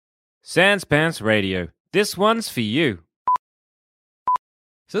Sans Pants Radio. This one's for you.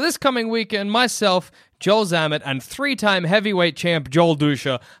 So this coming weekend, myself, Joel Zammit, and three-time heavyweight champ Joel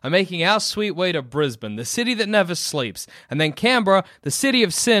Dusha are making our sweet way to Brisbane, the city that never sleeps, and then Canberra, the city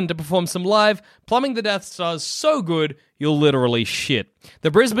of sin, to perform some live Plumbing the Death Stars so good you'll literally shit.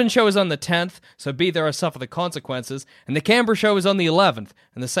 The Brisbane show is on the 10th, so be there or suffer the consequences, and the Canberra show is on the 11th,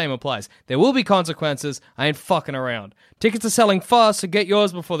 and the same applies. There will be consequences, I ain't fucking around. Tickets are selling fast, so get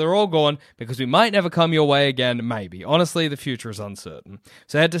yours before they're all gone, because we might never come your way again, maybe. Honestly, the future is uncertain.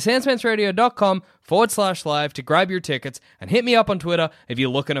 So head to sanspantsradio.com/live to grab your tickets, and hit me up on Twitter if you're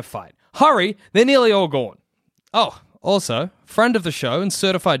looking to fight. Hurry, they're nearly all gone. Oh, also, friend of the show and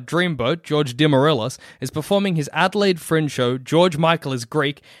certified dreamboat, George Dimarillis, is performing his Adelaide Fringe show, George Michael is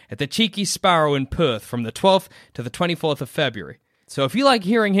Greek, at the Cheeky Sparrow in Perth from the 12th to the 24th of February. So if you like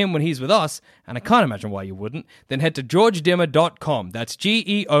hearing him when he's with us, and I can't imagine why you wouldn't, then head to georgedima.com. That's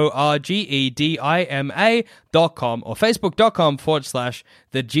GeorgedIma.com or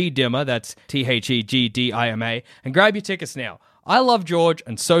facebook.com/thegdima, that's THEGDIMA, and grab your tickets now. I love George,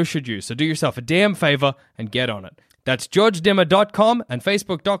 and so should you, so do yourself a damn favor and get on it. That's georgedima.com and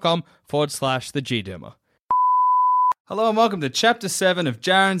facebook.com/thegdima. Hello and welcome to Chapter 7 of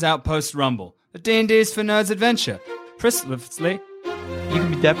Jaren's Outpost Rumble, a D&D's for Nerds adventure. Precisely. You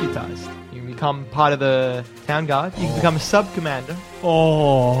can be deputized. You can become part of the town guard. You can become a sub-commander.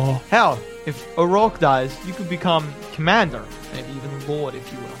 Oh. Hell, if O'Rourke dies, you could become commander. Maybe even lord,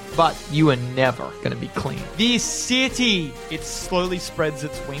 if you will. But you are never going to be clean. This city, it slowly spreads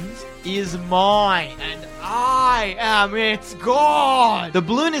its wings, is mine, and I am its god. The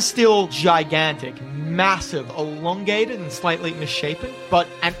balloon is still gigantic, massive, elongated, and slightly misshapen, but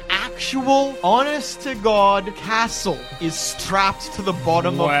an actual, honest-to-God castle is strapped to the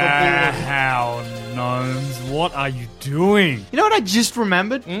bottom of the balloon. Wow, gnomes, what are you doing? You know what I just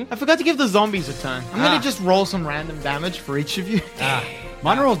remembered? I forgot to give the zombies a turn. I'm going to just roll some random damage for each of you.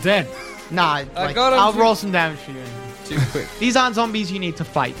 Mine are all dead. Nah, got 'em I'll too- roll some damage for you. Too quick. These aren't zombies you need to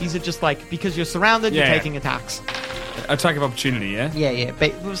fight. These are just like, because you're surrounded, you're Yeah. taking attacks. Attack of opportunity, yeah? Yeah,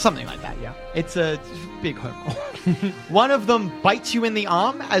 something like that, yeah. It's a big home roll. One of them bites you in the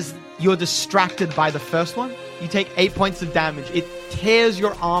arm as you're distracted by the first one. You take 8 points of damage. It tears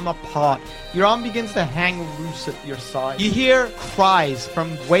your arm apart. Your arm begins to hang loose at your side. You hear cries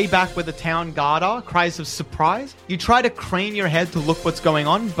from way back where the town guard are, cries of surprise. You try to crane your head to look what's going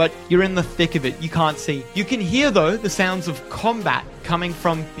on, but you're in the thick of it. You can't see. You can hear, though, the sounds of combat coming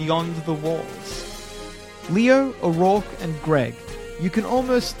from beyond the walls. Leo, O'Rourke, and Greg, you can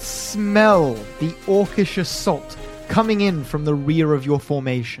almost smell the orcish assault coming in from the rear of your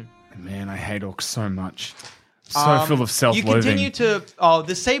formation. Man, I hate orcs so much. So full of You self-loathing. continue to...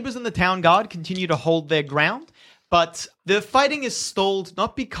 the Sabres and the town guard continue to hold their ground, but the fighting is stalled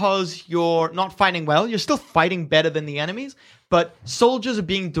not because you're not fighting well. You're still fighting better than the enemies, but soldiers are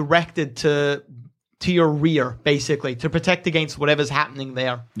being directed to your rear, basically, to protect against whatever's happening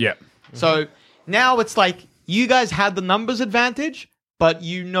there. Yeah. So now it's like you guys had the numbers advantage, but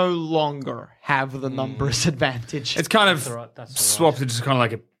you no longer have the numbers advantage. It's kind of That's all right. swapped to just kind of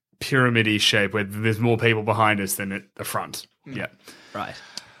like a pyramid-y shape where there's more people behind us than at the front. Yeah. right.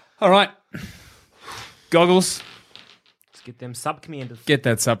 All right. Goggles, Let's get them sub-commanders. get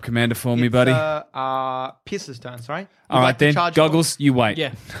that sub-commander for me, buddy. Pierce's turn, sorry. All right, then. Goggles, you wait.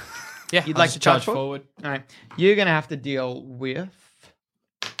 Yeah. Yeah. You'd I'll like just to charge forward? All right. You're going to have to deal with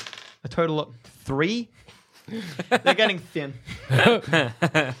a total of 3. They're getting thin.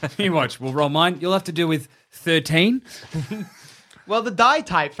 You watch. We'll roll mine. You'll have to deal with 13. Well, the die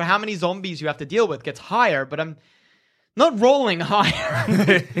type for how many zombies you have to deal with gets higher, but I'm not rolling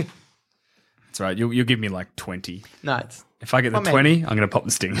higher. That's right. You'll give me like 20. No, it's... If I get the Well, 20, I'm going to pop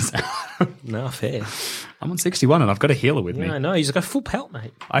the stingers out. No, fair. I'm on 61 and I've got a healer with me. Yeah, no, you just got full pelt,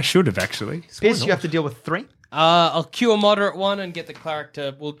 mate. I should have, actually. Pierce, you have to deal with 3. I'll cue a moderate one and get the cleric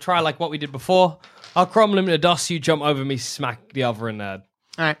to... We'll try like what we did before. I'll crumble him to dust, you jump over me, smack the other and...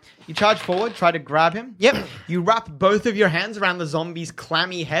 All right. You charge forward, try to grab him. Yep. You wrap both of your hands around the zombie's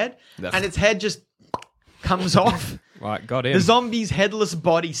clammy head, and its head just comes off. Right, got him. The zombie's headless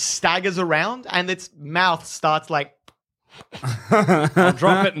body staggers around, and its mouth starts like... I'll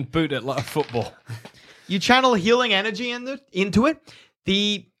drop it and boot it like a football. You channel healing energy into it.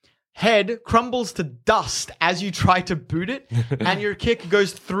 The head crumbles to dust as you try to boot it, and your kick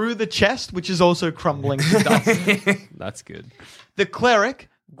goes through the chest, which is also crumbling to dust. That's good. The cleric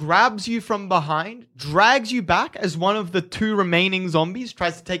grabs you from behind, drags you back as one of the 2 remaining zombies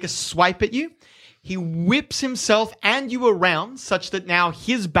tries to take a swipe at you. He whips himself and you around such that now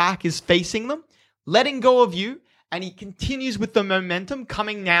his back is facing them, letting go of you and he continues with the momentum,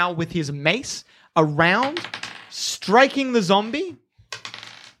 coming now with his mace around, striking the zombie,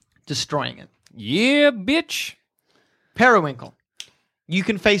 destroying it. Yeah, bitch. Periwinkle, you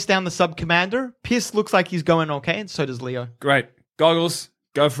can face down the sub-commander. Pierce looks like he's going okay, and so does Leo. Great. Goggles,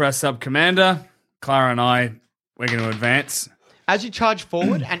 go for our sub-commander. Clara and I, we're going to advance. As you charge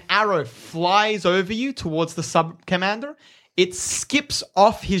forward, an arrow flies over you towards the sub-commander. It skips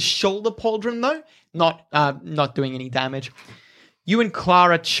off his shoulder pauldron, though, not doing any damage. You and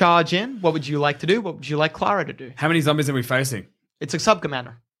Clara charge in. What would you like to do? What would you like Clara to do? How many zombies are we facing? It's a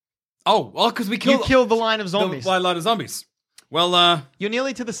sub-commander. Oh, because we You killed the line of zombies. The line of zombies. Well, You're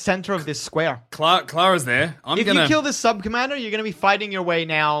nearly to the center of this square. Clara's there. If you kill this sub-commander, you're going to be fighting your way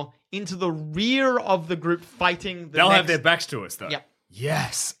now into the rear of the group fighting the They'll next... have their backs to us, though. Yeah.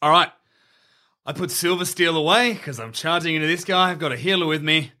 Yes. All right. I put Silver Steel away because I'm charging into this guy. I've got a healer with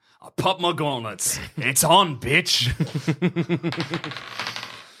me. I pop my gauntlets. It's on, bitch.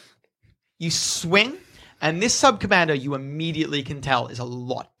 You swing, and this sub-commander, you immediately can tell, is a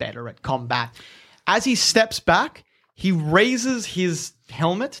lot better at combat. As he steps back, he raises his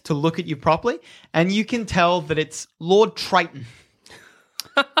helmet to look at you properly, and you can tell that it's Lord Triton.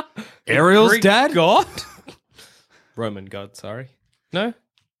 Ariel's Greek dad? god? Roman god, sorry. No?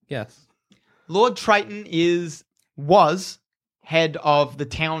 Yes. Lord Triton was head of the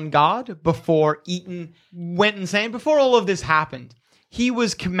town guard before Eaton went insane. Before all of this happened, he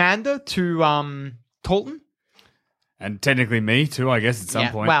was commander to Tolton. And technically me, too, I guess, at some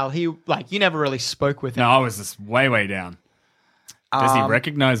point. Well, you never really spoke with him. No, I was just way, way down. Does he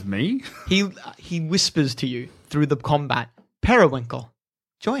recognize me? He whispers to you through the combat, Periwinkle,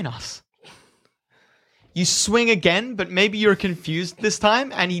 join us. You swing again, but maybe you're confused this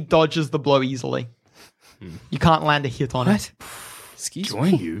time, and he dodges the blow easily. You can't land a hit on it. Excuse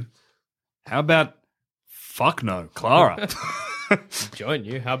Join you? How about fuck no, Clara? Join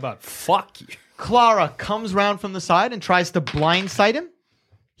you? How about fuck you? Clara comes round from the side and tries to blindside him.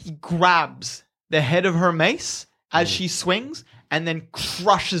 He grabs the head of her mace as she swings and then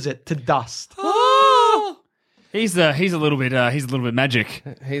crushes it to dust. He's a little bit magic.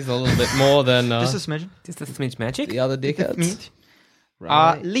 He's a little bit more than Just a smidgen. Just a smidge magic. the other dickheads. Meat.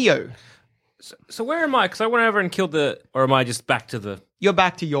 Leo, So where am I? Because I went over and killed or am I just back to the... you're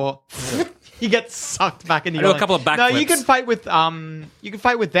back to your. He gets sucked back into I your do a lane. couple of No, you backflips. can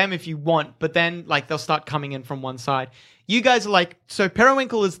fight with them if you want, but then they'll start coming in from one side. You guys are so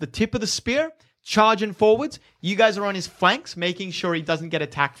Periwinkle is the tip of the spear, charging forwards. You guys are on his flanks, making sure he doesn't get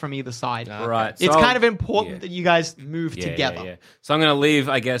attacked from either side. Right. It's so kind of important yeah. that you guys move Yeah, together. yeah. So I'm going to leave,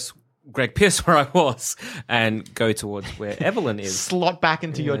 I guess, Greg Pierce where I was and go towards where Evelyn is. Slot back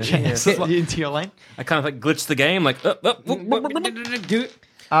into your into your lane. I kind of glitch the game,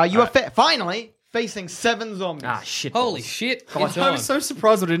 You are finally facing 7 zombies. shit. Holy shit. It's I on. was so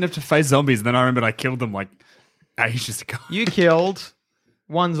surprised I didn't have to face zombies, and then I remembered I killed them ages ago. You killed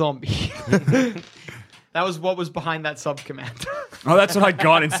 1 zombie. That was what was behind that sub-commander. Oh, that's what I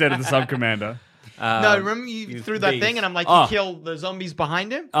got instead of the sub-commander. No, remember you threw that these. thing and I'm like, Oh. you killed the zombies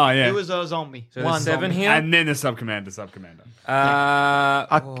behind him? Oh, yeah. It was a zombie. So 1 there's 7 zombie. here. And then the sub-commander.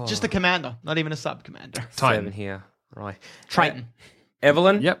 Just a commander, not even a sub-commander. Titan. 7 here. Right. Triton.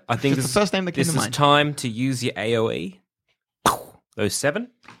 Evelyn? Yep. I think Just this the first name that came this to is mind. time to use your AoE. Those 7.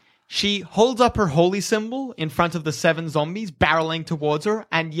 She holds up her holy symbol in front of the 7 zombies barreling towards her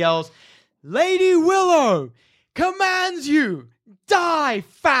and yells, Lady Willow commands you, die,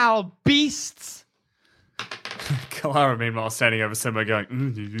 foul beasts. Clara, meanwhile, standing over somewhere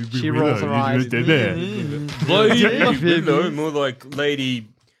going... She rolls her eyes. Lady, more like Lady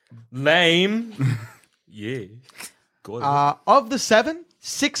Lame. Yeah. Of the 7,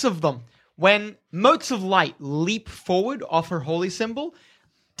 6 of them, when motes of light leap forward off her holy symbol,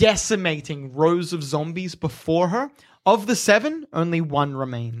 decimating rows of zombies before her, of the 7, only 1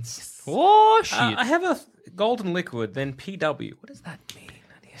 remains. Oh, shit. I have a golden liquid, then PW. What does that mean?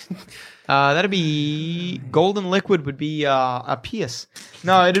 That'd be golden liquid would be a Pierce.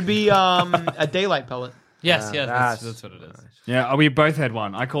 No, it'd be a daylight pellet. yes, yes, that's- that's what it is. Yeah, we both had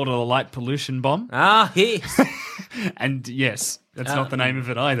one. I called it a light pollution bomb. Yes. And yes, that's not the name of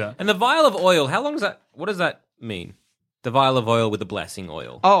it either. And the vial of oil, how long is that? What does that mean? The vial of oil with the blessing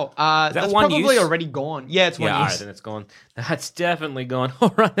oil. Oh, that's one probably use? already gone. Yeah, it's yeah, one all right, use. then it's gone. That's definitely gone.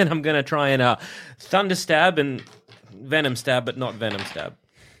 All right, then I'm going to try and thunder stab and venom stab, but not venom stab.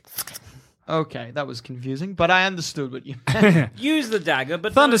 Okay, that was confusing, but I understood what you meant. Use the dagger,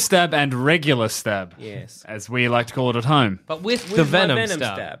 but Thunder stab and regular stab. Yes. As we like to call it at home. But with with the my venom, venom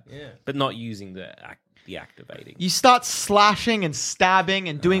stab. but not using the deactivating. You start slashing and stabbing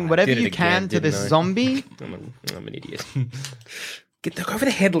and doing whatever did it you can again, to this didn't I? zombie. I'm an idiot. Go over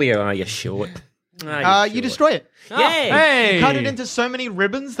the head, Leo. Are you short? You destroy it. Yay! Hey! Cut it into so many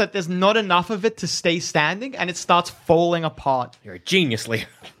ribbons that there's not enough of it to stay standing, and it starts falling apart. You're a genius, Leo.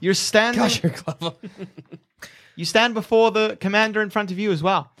 You're standing. Gosh, you're clever. You stand before the commander in front of you as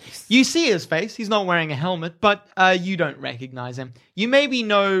well. You see his face. He's not wearing a helmet, but you don't recognize him. You maybe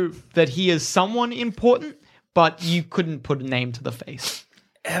know that he is someone important, but you couldn't put a name to the face.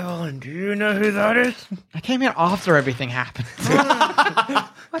 Evelyn, do you know who that is? I came here after everything happened.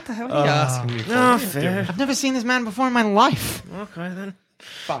 What the hell are you asking me for? No, fair. I've never seen this man before in my life. Okay, then.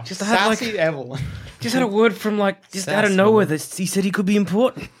 Fuck. Just had, like- Sassy Evelyn. Just had a word from, just out of nowhere that he said he could be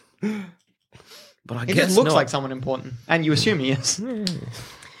important. But I He guess just looks not. like someone important, and you assume he is.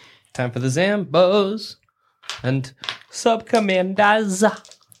 Time for the Zambos and sub-commanders.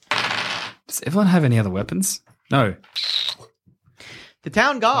 Does everyone have any other weapons? No. The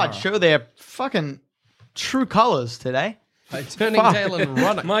town guard show their fucking true colors today. By turning tail and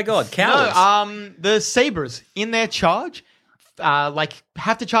running. My God, cowards. No, the sabers in their charge,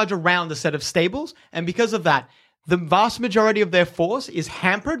 have to charge around a set of stables, and because of that, the vast majority of their force is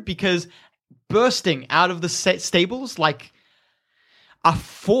hampered because bursting out of the stables like a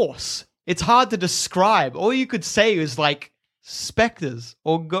force. It's hard to describe. All you could say is like specters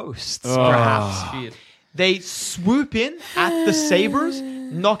or ghosts, perhaps. Shit. They swoop in at the sabers,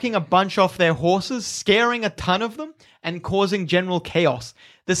 knocking a bunch off their horses, scaring a ton of them, and causing general chaos.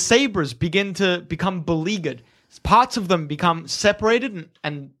 The sabers begin to become beleaguered. Parts of them become separated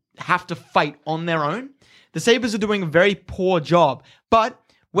and have to fight on their own. The sabers are doing a very poor job. But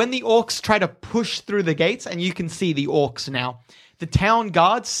when the orcs try to push through the gates, and you can see the orcs now, the town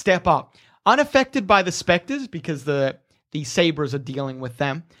guards step up. Unaffected by the specters, because the sabers are dealing with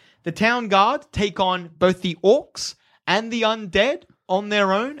them, the town guard take on both the orcs and the undead on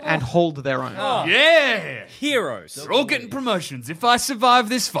their own and hold their own. Yeah! Heroes. They're all getting promotions if I survive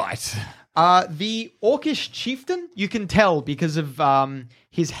this fight. The orcish chieftain, you can tell because of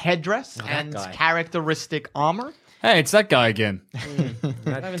his headdress and guy. characteristic armor. Hey, it's that guy again. I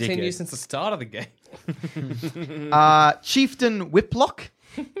haven't seen you since the start of the game. Chieftain Whiplock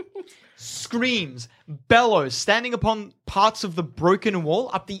screams, bellows, standing upon parts of the broken wall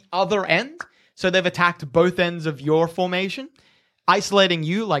up the other end. So they've attacked both ends of your formation, isolating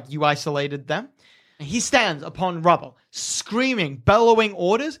you like you isolated them. He stands upon rubble, screaming, bellowing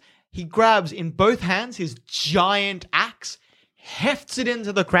orders. He grabs in both hands his giant axe, hefts it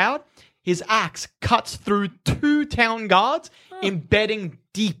into the crowd. His axe cuts through 2 town guards, embedding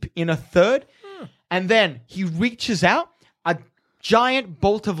deep in a third. And then he reaches out. A giant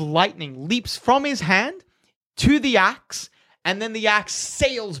bolt of lightning leaps from his hand to the axe, and then the axe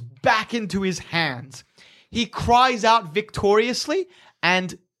sails back into his hands. He cries out victoriously,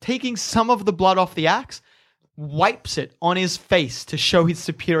 and taking some of the blood off the axe, wipes it on his face to show his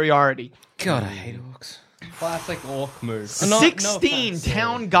superiority. God, I hate orcs. Classic orc move. 16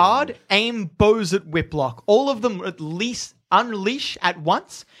 town guard aim bows at Whiplock. All of them at least unleash at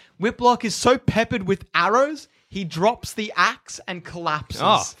once. Whiplock is so peppered with arrows, he drops the axe and collapses.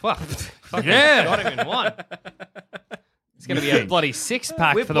 Oh, fuck. Fucking Yeah. got him in one. It's going to be a bloody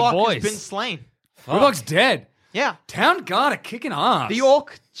six-pack for the Whiplock boys. has been slain. Whitlock's dead. Yeah. Town guard are kicking ass. The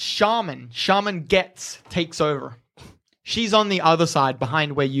orc Shaman Getz, takes over. She's on the other side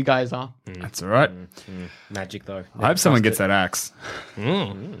behind where you guys are. That's all right. Magic, though. I hope someone gets that axe.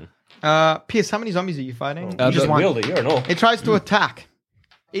 Pierce, how many zombies are you fighting? You You just one. wielder, you're an orc. It tries to attack.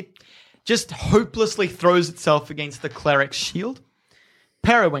 It just hopelessly throws itself against the cleric's shield.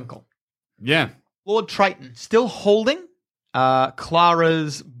 Periwinkle. Yeah. Lord Triton, still holding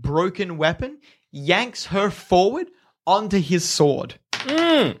Clara's broken weapon, yanks her forward onto his sword.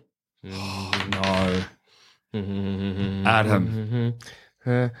 No. Adam.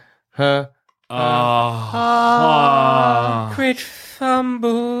 Crit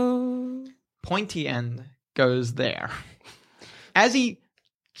fumble. Pointy end goes there. As he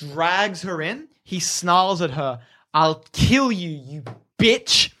drags her in, he snarls at her, "I'll kill you, you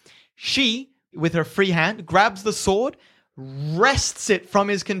bitch." She, with her free hand, grabs the sword, wrests it from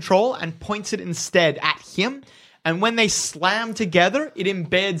his control, and points it instead at him. And when they slam together, it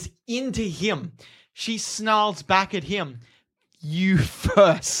embeds into him. She snarls back at him, "You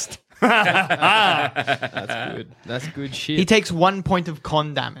first." That's good. That's good shit. He takes 1 point of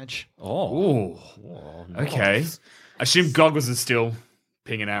con damage. Ooh. Okay. Assume Goggles is still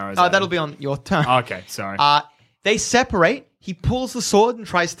pinging arrows. Oh, at that'll him. be on your turn. Okay, sorry. They separate. He pulls the sword and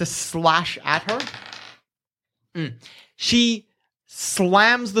tries to slash at her. She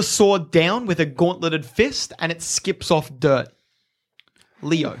slams the sword down with a gauntleted fist, and it skips off dirt.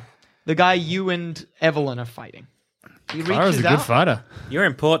 Leo, the guy you and Evelyn are fighting. He Clara's reaches a good out. fighter. You're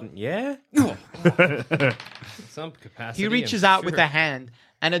important, yeah? Some capacity. He reaches I'm out with sure. a hand,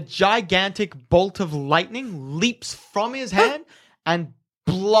 and a gigantic bolt of lightning leaps from his hand and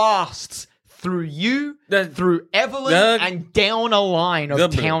blasts through you, through Evelyn, and down a line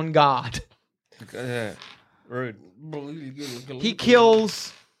of town guard. Rude. He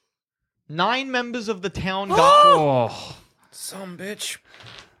kills 9 members of the town guard. Oh, Some bitch.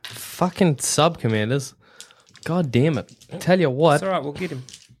 Fucking sub commanders. God damn it. Tell you what. It's alright, we'll get him.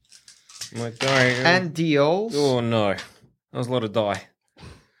 My guy. And deals Oh no. That was a lot of die. That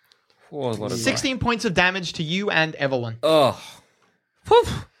was a lot of 16 points of damage to you and Evelyn. die.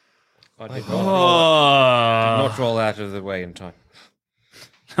 Oh. I did not roll out of the way in time.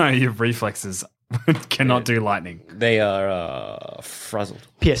 Your reflexes cannot do lightning. They are frazzled.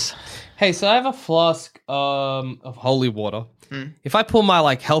 Piss. Hey, so I have a flask of holy water. If I pull my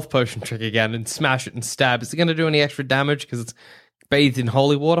like health potion trick again and smash it and stab, is it going to do any extra damage because it's bathed in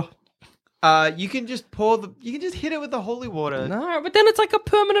holy water? You can just you can just hit it with the holy water. No, but then it's like a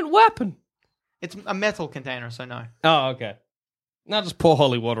permanent weapon. It's a metal container, so no. Oh, okay. Now just pour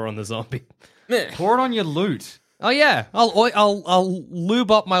holy water on the zombie. Pour it on your loot. Oh yeah, I'll lube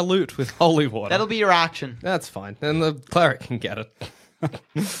up my loot with holy water. That'll be your action. That's fine. Then the cleric can get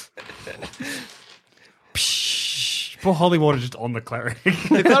it. Pour holy water just on the cleric.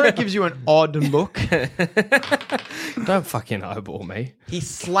 The cleric gives you an odd look. Don't fucking eyeball me. He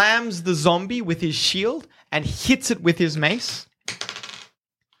slams the zombie with his shield and hits it with his mace.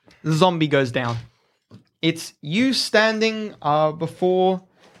 The zombie goes down. It's you standing before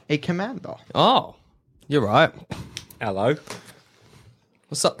a commander. Oh, you're right. Hello.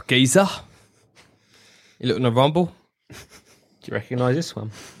 What's up, geezer? You looking to rumble? Do you recognise this one?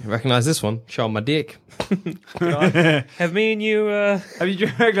 You recognise this one? Show 'em my dick. Have me and you, Have you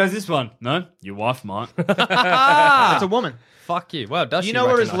recognized this one? No? Your wife might. It's a woman. Fuck you. Well, does You she know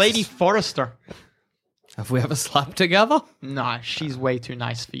her as recognise Lady us? Forrester. Have we ever slept together? Nah, she's way too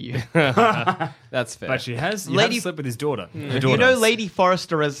nice for you. That's fair. But she has. You Lady- have slept with his daughter. You know Lady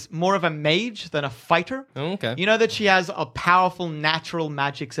Forrester as more of a mage than a fighter. Okay. You know that she has a powerful natural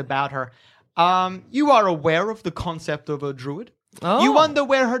magics about her. You are aware of the concept of a druid. Oh. You wonder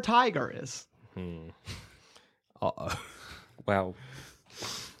where her tiger is. Uh-oh. wow.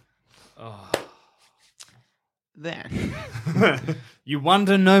 Then, You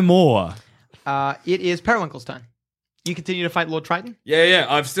wonder no more. it is Periwinkle's turn. You continue to fight Lord Triton. Yeah.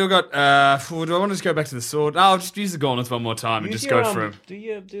 I've still got. Do I want to just go back to the sword? No, I'll just use the gauntlets one more time and just go for him.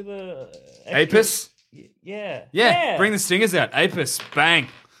 Do the Apis? Yeah. Yeah. Bring the stingers out. Apis. Bang.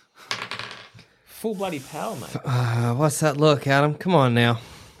 Full bloody power, mate. What's that look, Adam? Come on now.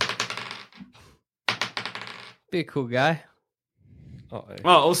 Be a cool guy. Uh-oh.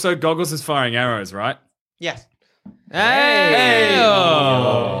 Well, also, Goggles is firing arrows, right? Yes. Hey!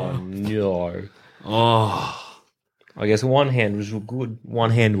 Oh, no. Oh. I guess one hand was good, one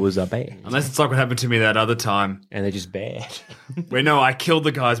hand was a bad. Unless it's like what happened to me that other time. And they're just bad. Where, no, I killed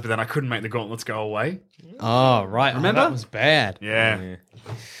the guys, but then I couldn't make the gauntlets go away. Oh, right. Remember? Oh, that was bad. Yeah.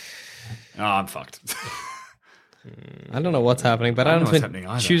 Oh, I'm fucked. I don't know what's happening, but I don't Adam's know what's been happening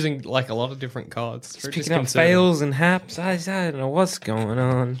either. choosing like a lot of different cards. We're just Picking up considering- fails and haps. I don't know what's going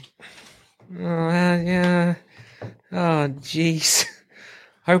on. Oh, yeah. Oh, jeez.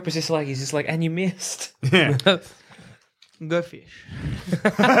 Hope is just like, he's just like, and you missed. Yeah. Go fish.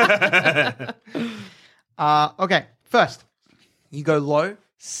 Okay, first, you go low,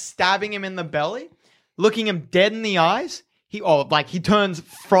 stabbing him in the belly, looking him dead in the eyes. He turns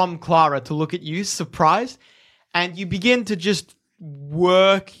from Clara to look at you, surprised, and you begin to just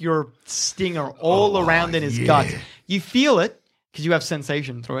work your stinger all around in his gut. You feel it, because you have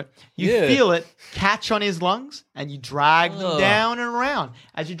sensation through it. You feel it catch on his lungs, and you drag them down and around.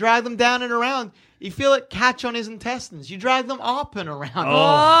 As you drag them down and around, you feel it catch on his intestines. You drag them up and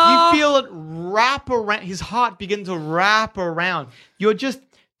around. You feel it wrap around. His heart begin to wrap around. You're just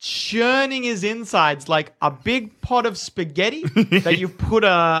churning his insides like a big pot of spaghetti that you've put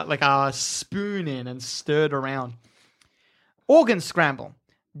a spoon in and stirred around. Organ scramble.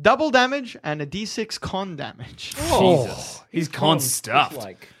 Double damage and a d6 con damage. Jesus. He's con stuffed.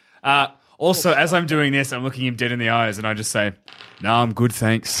 Like, Also, as I'm doing this, I'm looking him dead in the eyes and I just say, no, I'm good,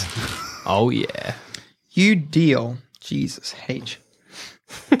 thanks. Oh, yeah. You deal Jesus H.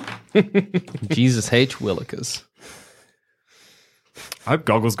 Jesus H. Willikers. I hope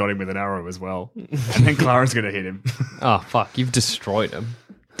Goggles got him with an arrow as well. And then Clara's going to hit him. Oh, fuck. You've destroyed him.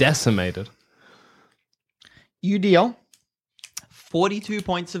 Decimated. You deal 42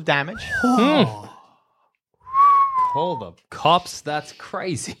 points of damage. Call the cops. That's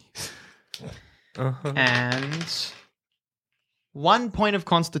crazy. And 1 point of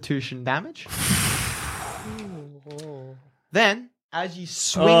constitution damage. Then, as you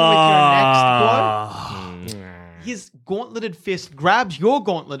swing with your next blow, his gauntleted fist grabs your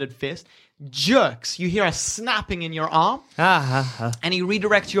gauntleted fist, jerks. You hear a snapping in your arm, and he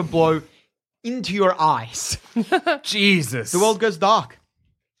redirects your blow into your eyes. Jesus. The world goes dark.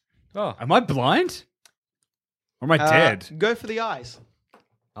 Oh. Am I blind? Or am I dead? Go for the eyes.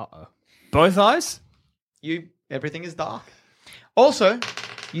 Uh-oh. Both eyes? Everything is dark. Also,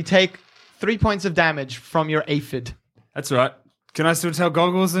 you take 3 points of damage from your aphid. That's right. Can I still tell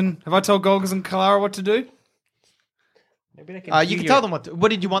Goggles and... Have I told Goggles and Clara what to do? Maybe they can You can tell them what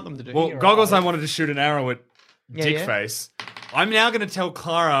did you want them to do? Well, Goggles, I wanted to shoot an arrow at Yeah, Dickface. I'm now going to tell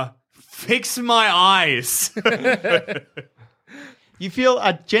Clara, fix my eyes. You feel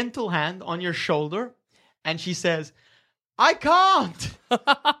a gentle hand on your shoulder, and she says, I can't.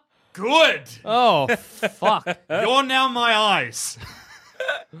 Good. Oh, fuck. You're now my eyes.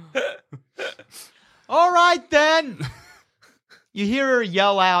 All right, then. You hear her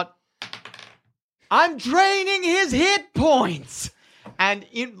yell out, I'm draining his hit points. And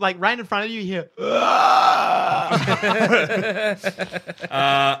right in front of you, you hear,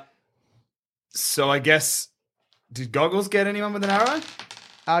 So I guess... Did Goggles get anyone with an arrow?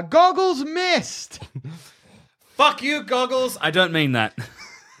 Goggles missed. Fuck you, Goggles. I don't mean that.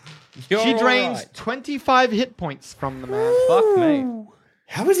 She drains 25 hit points from the man. Fuck me.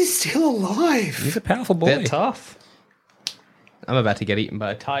 How is he still alive? He's a powerful boy. Bit tough. I'm about to get eaten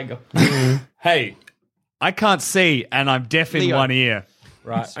by a tiger. Hey, I can't see, and I'm deaf in Leo. one ear.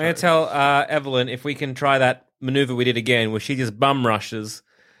 Right. I'm going to tell Evelyn if we can try that maneuver we did again, where she just bum rushes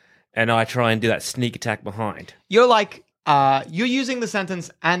and I try and do that sneak attack behind. You're you're using the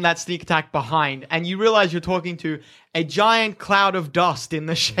sentence and that sneak attack behind, and you realize you're talking to a giant cloud of dust in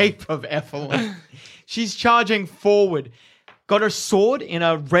the shape of Evelyn. She's charging forward, got her sword in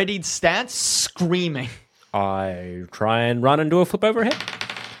a readied stance, screaming. I try and run and do a flip overhead.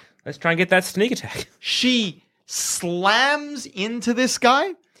 Let's try and get that sneak attack. She slams into this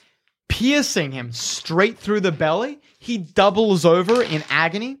guy, piercing him straight through the belly. He doubles over in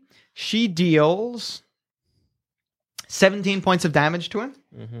agony. She deals 17 points of damage to him.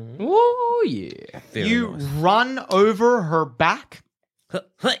 Oh, yeah. Very You nice. run over her back,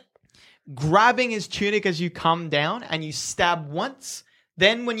 grabbing his tunic as you come down, and you stab once.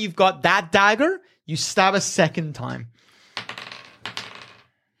 Then when you've got that dagger, you stab a second time.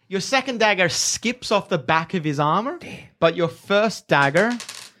 Your second dagger skips off the back of his armor, but your first dagger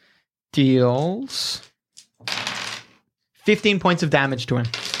deals 15 points of damage to him.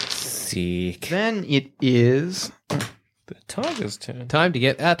 Sick. Then it is The tiger's turn. Time to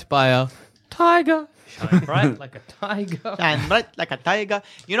get at by a tiger. Shine bright like a tiger. and right like a tiger.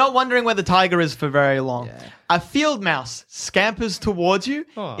 You're not wondering where the tiger is for very long. Yeah. A field mouse scampers towards you.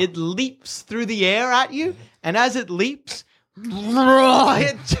 Oh. It leaps through the air at you, and as it leaps,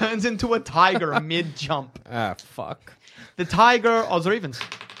 it turns into a tiger mid-jump. Ah, fuck. The tiger, odds or evens,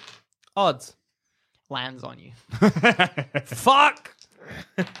 Odds. lands on you. Fuck.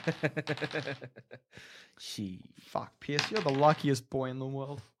 Fuck, Pierce, you're the luckiest boy in the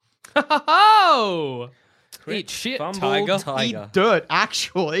world. Oh! Eat shit, Fumble tiger. Eat dirt,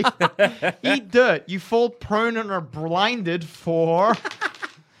 actually. Eat dirt. You fall prone and are blinded for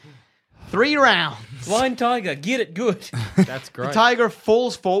 3 rounds. Blind tiger, get it good. That's great. The tiger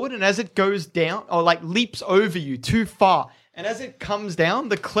falls forward, and as it goes down, or leaps over you too far, and as it comes down,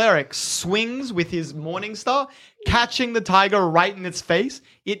 the cleric swings with his morning star, catching the tiger right in its face.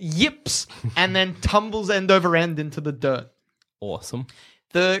 It yips and then tumbles end over end into the dirt. Awesome.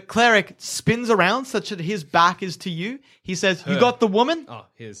 The cleric spins around such that his back is to you. He says, "You got the woman?" Oh,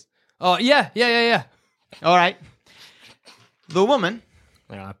 here's. Oh, yeah. All right. The woman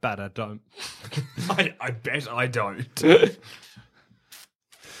Yeah, I bet I don't. I bet I don't.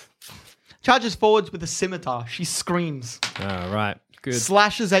 charges forwards with a scimitar. She screams, All right. Good.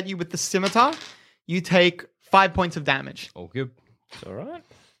 slashes at you with the scimitar. You take 5 points of damage. Oh, good. It's all right.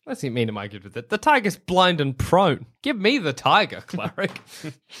 What does he mean? Am I good with it? The tiger's blind and prone. Give me the tiger, cleric.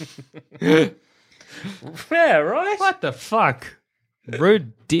 Yeah, right? What the fuck?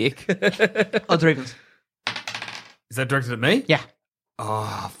 Rude dick. Odds or evens? Is that directed at me? Yeah.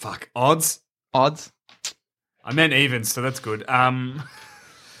 Oh, fuck. Odds? Odds. I meant evens, so that's good.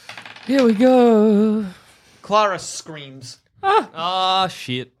 Here we go. Clara screams. Ah,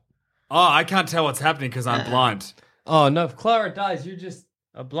 shit. Oh, I can't tell what's happening because I'm blind. Oh, no. If Clara dies, you're just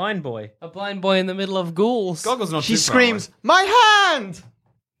A blind boy. A blind boy in the middle of ghouls. Goggles not She too far away. screams, "My hand!"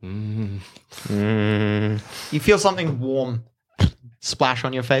 You feel something warm splash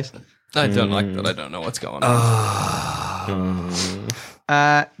on your face. I don't like that. I don't know what's going on.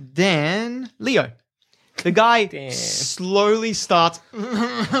 Then Leo. The guy slowly starts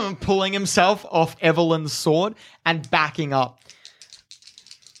pulling himself off Evelyn's sword and backing up.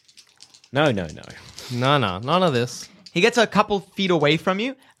 No. No, none of this. He gets a couple feet away from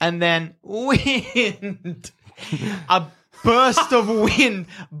you, and then wind. A burst of wind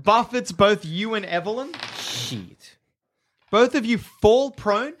buffets both you and Evelyn. Shit. Both of you fall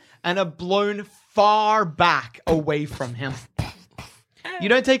prone and are blown far back away from him. You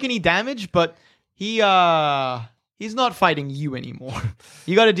don't take any damage, but he's not fighting you anymore.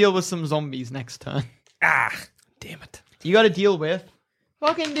 You got to deal with some zombies next turn. Damn it. You got to deal with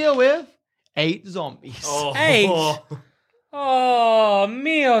 8 zombies. Hey. Oh,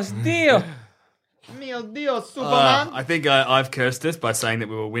 míos, Dio. Mio Dios, Superman. I think I've cursed us by saying that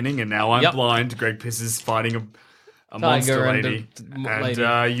we were winning, and now I'm Yep. blind. Greg Piss is fighting a monster and lady. a lady.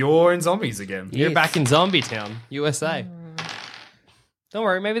 And you're in zombies again. You're back in Zombie Town, USA. Don't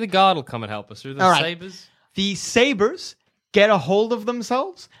worry, maybe the guard will come and help us. Through the All right. sabers. The sabers get a hold of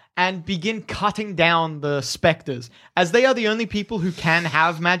themselves and begin cutting down the specters. As they are the only people who can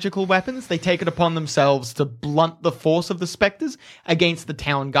have magical weapons, they take it upon themselves to blunt the force of the specters against the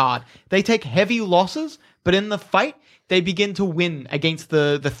town guard. They take heavy losses, but in the fight, they begin to win against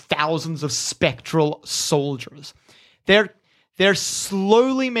the thousands of spectral soldiers. They're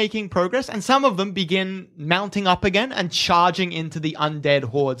slowly making progress, and some of them begin mounting up again and charging into the undead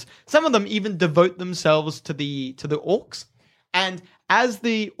hordes. Some of them even devote themselves to the orcs. And as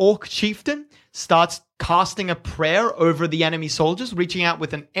the orc chieftain starts casting a prayer over the enemy soldiers, reaching out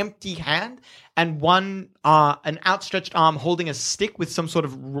with an empty hand and an outstretched arm holding a stick with some sort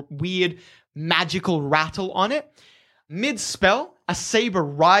of weird magical rattle on it, mid-spell, a saber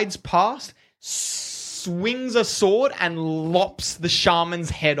rides past, swings a sword, and lops the shaman's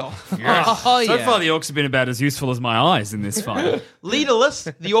head off. Oh, So yeah. far, the orcs have been about as useful as my eyes in this fight. Leaderless,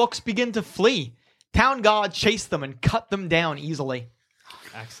 the orcs begin to flee. Town guard chase them and cut them down easily.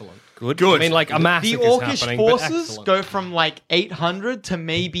 Excellent. Good. I mean, like, a The massacre is orcish happening, but forces excellent. go from like 800 to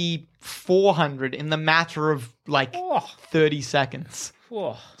maybe 400 in the matter of like 30 seconds.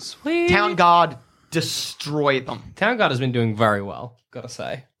 Whoa. Sweet. Town guard destroy them. Town guard has been doing very well, gotta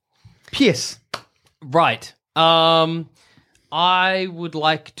say. Pierce. Right. I would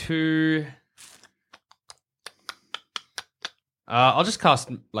like to. I'll just cast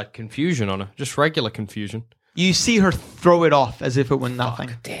like confusion on her, just regular confusion. You see her throw it off as if it were nothing.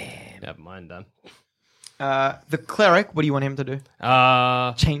 Never mind, then. The cleric, what do you want him to do?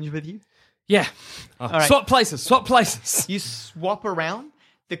 Change with you? Yeah. right. Swap places. Swap places. You swap around.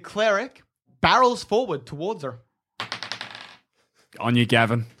 The cleric barrels forward towards her. On you,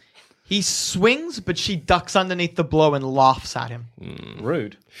 Gavin. He swings, but she ducks underneath the blow and laughs at him.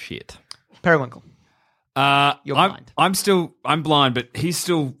 Rude. Shit. Periwinkle. You're blind. I'm blind, but he's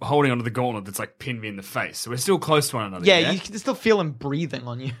still holding onto the gauntlet that's like pinned me in the face. So we're still close to one another. Yeah, you can still feel him breathing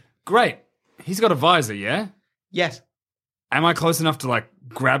on you. Great. He's got a visor, yeah? Yes, Am I close enough to like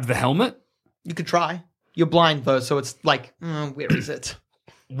grab the helmet? you could try. You're blind though, so it's like, where is it?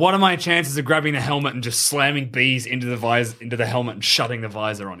 What are my chances of grabbing the helmet and just slamming bees into the helmet and shutting the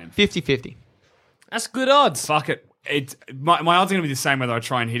visor on him? 50-50. That's good odds. Fuck it. My odds are going to be the same whether I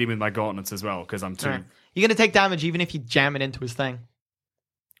try and hit him with my gauntlets as well, because I'm too... Alright. You're going to take damage even if you jam it into his thing.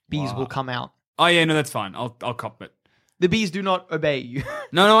 Bees will come out. Oh yeah, no, that's fine. I'll cop it. The bees do not obey you.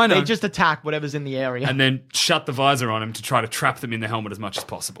 No, I know. They just attack whatever's in the area. And then shut the visor on him to try to trap them in the helmet as much as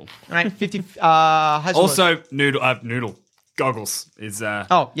possible. Alright, 50... Hazelwood. Also, Noodle. Goggles is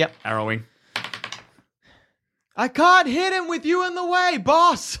Oh, yep. arrowing. I can't hit him with you in the way,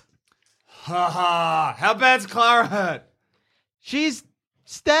 boss! Ha ha! How bad's Clara hurt? She's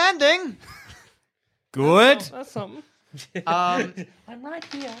standing. Good. That's something. I'm right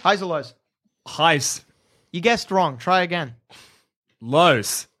here. Highs or lows? Highs. You guessed wrong. Try again.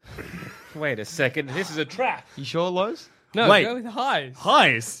 Lows. Wait a second. This is a trap. You sure lows? No, Wait. go with highs.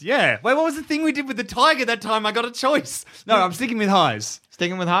 Highs, yeah. Wait, what was the thing we did with the tiger that time? I got a choice. No, I'm sticking with highs.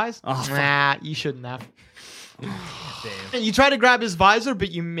 Sticking with highs? Oh, fuck. Nah, you shouldn't have. And you try to grab his visor, but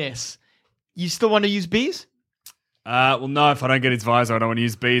you miss. You still want to use bees? Well, no, if I don't get his visor, I don't want to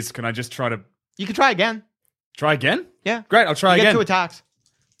use bees. Can I just try to... You can try again. Try again? Yeah. Great, I'll try You get again. 2 attacks.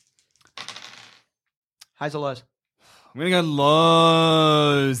 Highs or lows? I'm going to go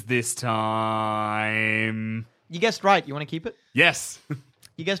lows this time. You guessed right. You want to keep it? Yes.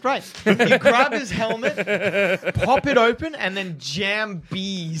 You guessed right. You grab his helmet, pop it open, and then jam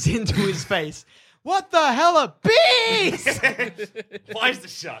bees into his face. What the hell are bees? Flies the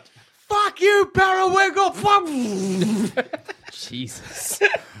shut. Fuck you, Periwinkle! Fuck. Jesus.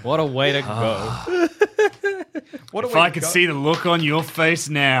 What a way to go. What a If way I to could go. see the look on your face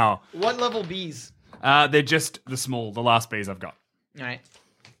now. What level bees? They're just the last bees I've got. All right.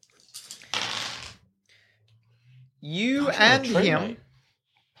 You and him.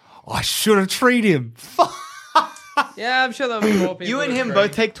 I should have treated him. Yeah, I'm sure there'll be more people. You and who him agree.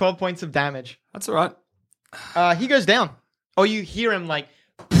 both take 12 points of damage. That's all right. He goes down. Oh, you hear him like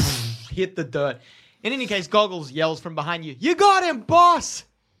hit the dirt. In any case, Goggles yells from behind you. You got him, boss!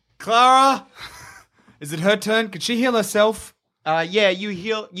 Clara, is it her turn? Could she heal herself? Yeah, you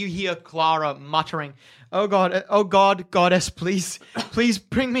hear Clara muttering, oh God, goddess, please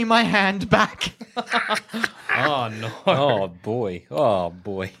bring me my hand back. Oh, no. Oh boy.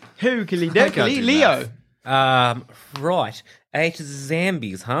 Hookily can't dokily, do Leo. Right. 8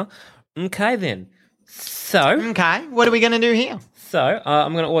 zombies, huh? Okay then. So Okay, what are we going to do here?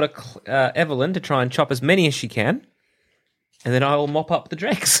 I'm going to order Evelyn to try and chop as many as she can, and then I will mop up the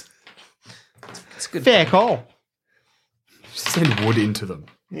dregs. It's good. Fair call. Send wood into them.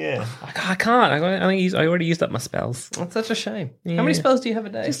 Yeah. I can't. I already used up my spells. That's such a shame. How many spells do you have a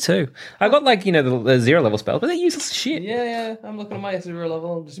day? Just 2. I got the 0 level spells, but they're useless as shit. Yeah. I'm looking at my 0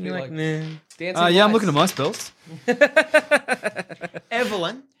 level and just be like, nah. dancing Yeah, I'm lights. looking at my spells.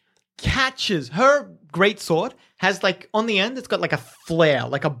 Evelyn catches her greatsword, has like on the end, it's got like a flare,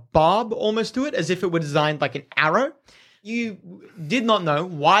 like a barb almost to it, as if it were designed like an arrow. You did not know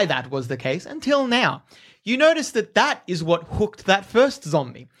why that was the case until now. You notice that is what hooked that first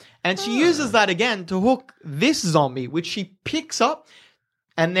zombie. And she uses that again to hook this zombie, which she picks up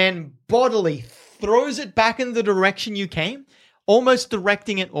and then bodily throws it back in the direction you came, almost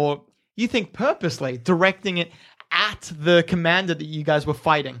directing it, or you think purposely, directing it at the commander that you guys were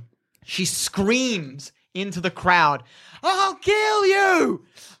fighting. She screams into the crowd, I'll kill you!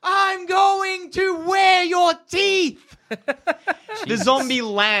 I'm going to wear your teeth! The zombie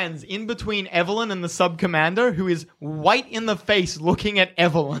lands in between Evelyn and the sub-commander, who is white in the face looking at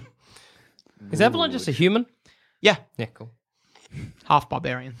Evelyn. Is Evelyn just a human? Yeah, Yeah, cool. half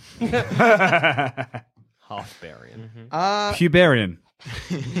barbarian. Half Barian. Puberian.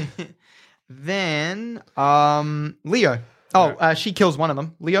 Then, Leo. Oh, she kills one of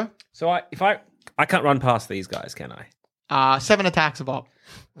them. Leo, So I can't run past these guys, can I? 7 attacks of op.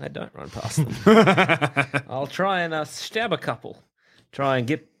 I don't run past them. I'll try and stab a couple. Try and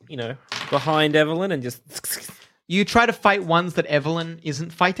get, behind Evelyn and just... You try to fight ones that Evelyn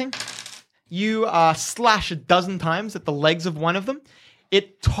isn't fighting. You slash 12 times at the legs of one of them.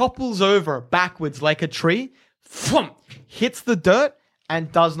 It topples over backwards like a tree, hits the dirt,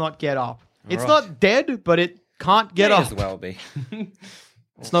 and does not get up. It's not dead, but it can't get May up. as well be.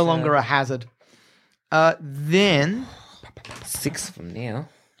 It's no longer a hazard. Then 6 from now.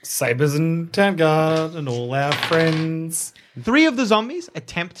 Sabers and Tangard and all our friends. 3 of the zombies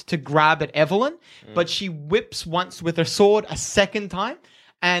attempt to grab at Evelyn, but she whips once with her sword, a second time,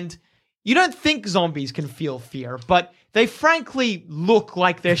 and you don't think zombies can feel fear, but they frankly look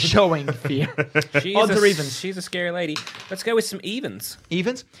like they're showing fear. Odds or evens? She's a scary lady. Let's go with some evens.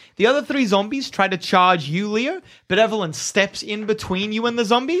 Evens. The other 3 zombies try to charge you, Leo, but Evelyn steps in between you and the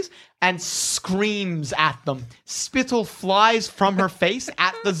zombies and screams at them. Spittle flies from her face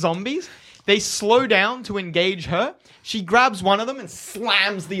at the zombies. They slow down to engage her. She grabs one of them and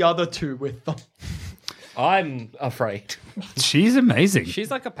slams the other 2 with them. I'm afraid. She's amazing.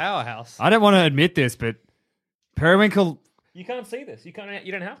 She's like a powerhouse. I don't want to admit this, but Periwinkle, You can't see this. You don't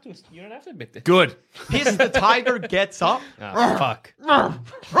have to. You don't have to admit this. good. Piss the tiger gets up. Oh,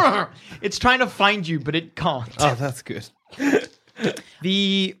 fuck. It's trying to find you, but it can't. Oh, that's good.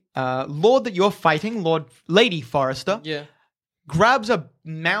 The lord that you're fighting, Lady Forrester, Yeah. grabs a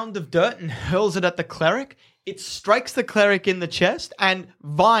mound of dirt and hurls it at the cleric. It strikes the cleric in the chest, and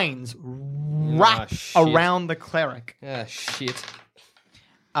vines wrap shit. around the cleric. Ah, shit.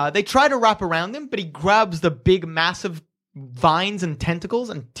 They try to wrap around him, but he grabs the big, massive vines and tentacles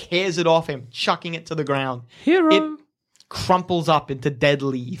and tears it off him, chucking it to the ground. Hero. It crumples up into dead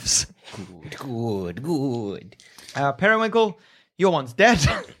leaves. Good. Periwinkle, your one's dead.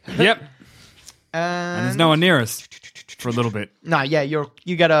 Yep. And there's no one near us for a little bit. No, yeah,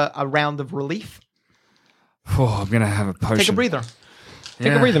 you get a round of relief. Oh, I'm going to have a potion. Take a breather.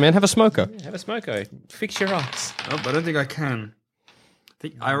 Take a breather, man. Have a smoker. Have a smoko. Fix your eyes. Oh, I don't think I can.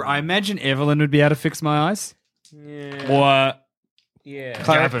 I imagine Evelyn would be able to fix my eyes. Yeah. Or Yeah.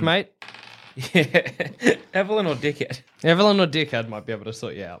 Cleric, Gavin. mate. Yeah. Evelyn or Dickhead? Evelyn or Dickhead might be able to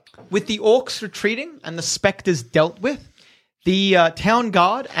sort you out. With the orcs retreating and the specters dealt with, the town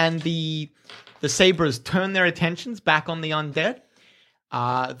guard and the sabers turn their attentions back on the undead.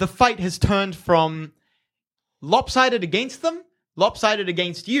 The fight has turned from lopsided against them, lopsided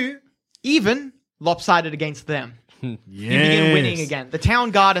against you, even lopsided against them. You begin winning again. The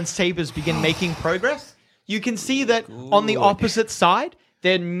town guard and sabers begin making progress. You can see that on the opposite side,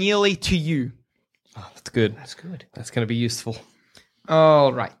 they're nearly to you. Oh, that's good. That's good. That's going to be useful.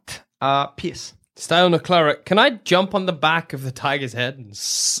 All right. Pierce. Stay on the cleric. Can I jump on the back of the tiger's head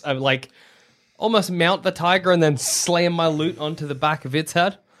and like almost mount the tiger and then slam my loot onto the back of its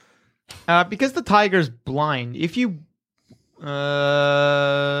head? Because the tiger's blind, if you...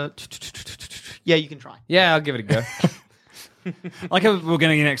 yeah, you can try. Yeah, I'll give it a go. Like we're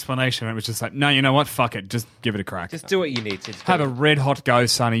getting an explanation. It was just like, no, you know what? Fuck it. Just give it a crack. Just do what you need to. Have a red hot go,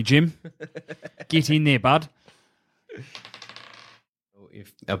 Sonny Jim. Get in there, bud.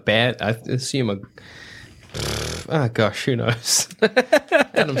 If a bad, I assume a... Oh, gosh, who knows?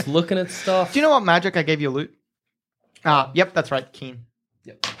 Adam's looking at stuff. Do you know what magic I gave you loot? Yep, that's right. Keen.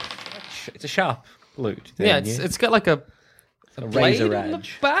 It's a sharp loot. Yeah, it's got like a blade razor on the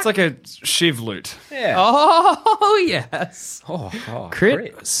edge. back. It's like a shiv loot. Yeah. Oh, yes. Oh,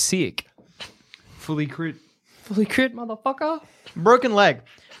 Crit. Sick. Fully crit. Fully crit, motherfucker. Broken leg.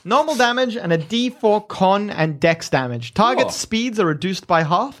 Normal damage and a D4 con and dex damage. Target speeds are reduced by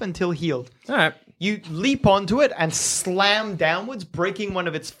half until healed. All right. You leap onto it and slam downwards, breaking one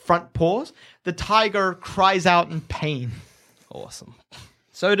of its front paws. The tiger cries out in pain. Awesome.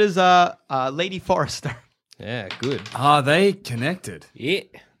 So does Lady Forrester. Yeah, good. Are they connected? Yeah.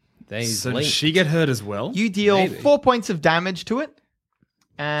 They So link. does she get hurt as well? You deal 4 points of damage to it,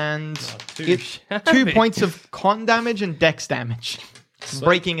 and it's 2 points of con damage and dex damage,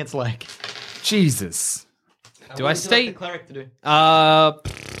 breaking its leg. Jesus. Do I stay? The cleric to do?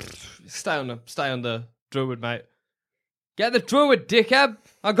 Stay on the druid, mate. Get the druid, dickhead.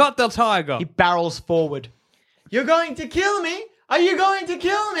 I got the tiger. He barrels forward. You're going to kill me? Are you going to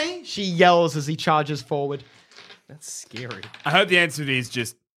kill me? She yells as he charges forward. That's scary. I hope the answer is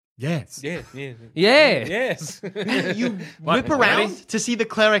just yes. Yeah. Yeah. Yes. You whip around to see the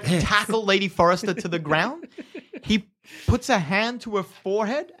cleric tackle Lady Forrester to the ground. He puts a hand to her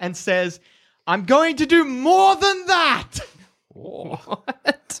forehead and says, I'm going to do more than that.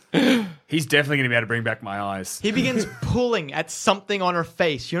 What? He's definitely going to be able to bring back my eyes. He begins pulling at something on her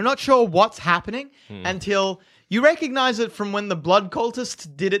face. You're not sure what's happening until you recognize it from when the blood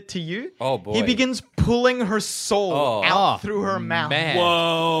cultist did it to you. Oh, boy. He begins pulling her soul out through her mouth. Man.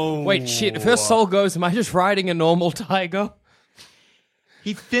 Whoa. Wait, shit. If her soul goes, am I just riding a normal tiger?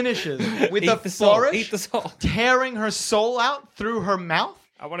 He finishes with Eat a the soul. flourish, Eat the soul. tearing her soul out through her mouth.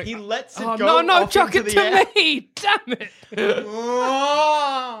 He lets it go no, off chuck into it the to air. me. Damn it.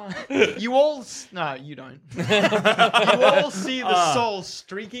 You all... No, you don't. You all see the soul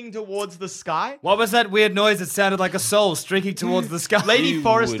streaking towards the sky. What was that weird noise that sounded like a soul streaking towards the sky? Lady You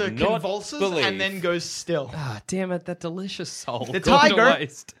Forrester would not convulses believe. and then goes still. Ah, damn it. That delicious soul. The gone to tiger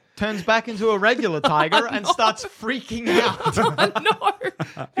waste. turns back into a regular tiger and starts freaking out. No.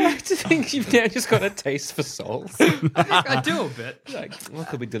 I like to think you've now just got a taste for souls. I do a bit. Like, well,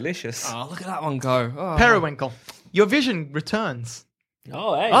 could be delicious. Oh, look at that one go. Oh. Periwinkle, your vision returns.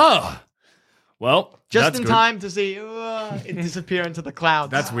 Oh, hey. Oh. Well, Just that's in good. time to see it disappear into the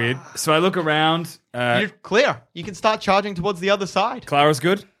clouds. That's weird. So I look around. You're clear. You can start charging towards the other side. Clara's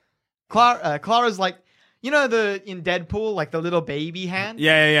good? Clara's like, you know, in Deadpool, like the little baby hand?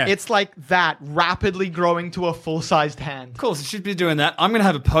 Yeah. It's like that, rapidly growing to a full-sized hand. Cool, so she'd be doing that. I'm going to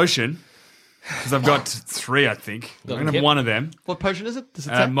have a potion. Because I've got 3, I think. I'm going to have one of them. What potion is it? Does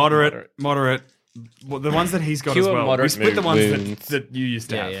it say? Moderate. Well, the ones that he's got Cure as well. We moderate split the ones wounds. that you used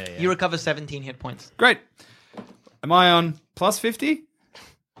to have. You recover 17 hit points. Great. Am I on plus 50?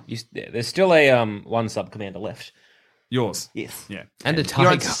 There's still a one sub commander left. Yours. Yes. Yeah. And a You're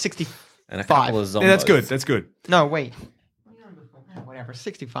on tiger. 65. And a couple of zombies. Yeah, that's good. That's good. No, wait. Whatever,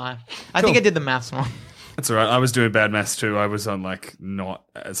 65. I think I did the maths wrong. That's all right. I was doing bad maths too. I was on not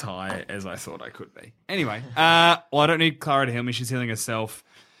as high as I thought I could be. Anyway, well, I don't need Clara to heal me. She's healing herself.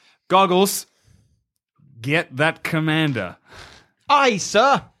 Goggles, get that commander. Aye,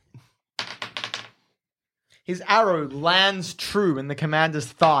 sir. His arrow lands true in the commander's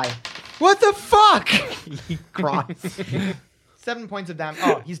thigh. What the fuck? He cries. 7 points of damage.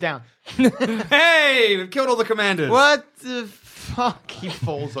 Oh, he's down. Hey, we've killed all the commanders. What the fuck? He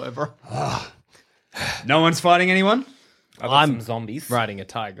falls over. No one's fighting anyone? I got some zombies. Riding a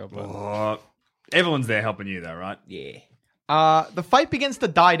tiger, but Everyone's there helping you though, right? Yeah. The fight begins to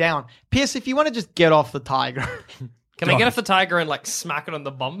die down. Pierce, if you want to just get off the tiger. Can I get off the tiger and like smack it on the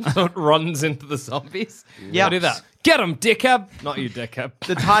bum so it runs into the zombies? Yeah. I'll do that. Get him, dickhead. Not you, dickhead.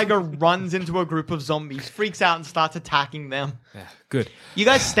 The tiger runs into a group of zombies, freaks out, and starts attacking them. Yeah, good. You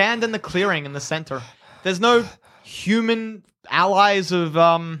guys stand in the clearing in the center. There's no human allies of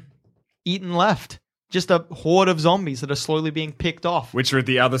Eaton left. Just a horde of zombies that are slowly being picked off. Which are at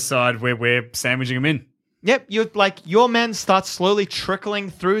the other side where we're sandwiching them in. Yep, your men start slowly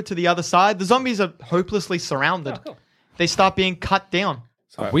trickling through to the other side. The zombies are hopelessly surrounded. Oh, cool. They start being cut down.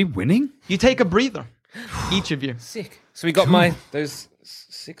 Are we winning? You take a breather, each of you. Sick. So we got those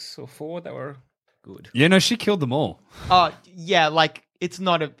 6 or 4 that were good. Yeah, no, she killed them all. Yeah, like it's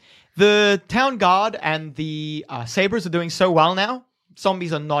not a. The town guard and the sabers are doing so well now.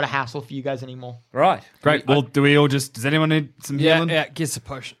 Zombies are not a hassle for you guys anymore. Right. Great. Well, do we all just... Does anyone need some healing? Yeah, get a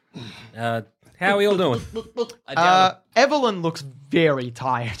potion. How are we all doing? Evelyn looks very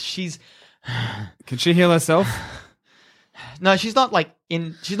tired. She's Can she heal herself? no, she's not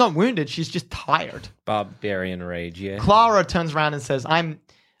she's not wounded. She's just tired. Barbarian rage, yeah. Clara turns around and says,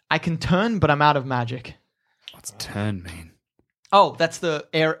 I can turn, but I'm out of magic. What's turn mean? Oh, that's the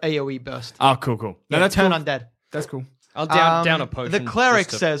AoE burst. Oh, cool. No, Yeah, that's turn cool. undead. That's cool. I'll down a potion. The cleric just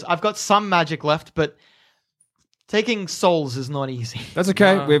to- says, I've got some magic left, but taking souls is not easy. That's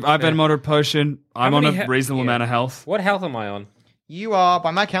okay. I've had a moderate potion. I'm on many a reasonable amount of health. What health am I on? You are,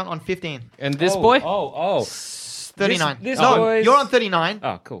 by my count, on 15. And this boy? Oh. 39. This no, boy's- you're on 39.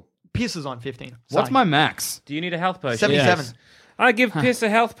 Oh, cool. Pierce is on 15. What's Sorry. my max? Do you need a health potion? 77. Yes. I give Pierce a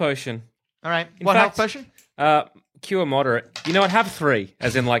health potion. All right. In What health fact- potion? Cure moderate. You know what? Have 3.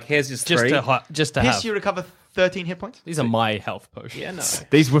 As in, like, here's just 3. Just to Pierce, have. you recover 13 hit points. These are my health potions. Yeah, no.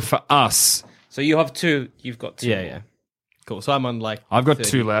 These were for us. So you have 2. You've got 2. Yeah. Cool. So I'm on like. I've got 30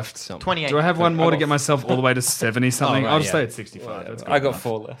 2 left. something. 28. Do I have one more to got get myself all the way to 70 something? Oh, right, I'll just yeah. stay at 65. That's good I got enough.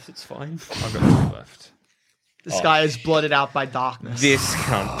 4 left. It's fine. I've got 2 left. The sky is blotted out by darkness. This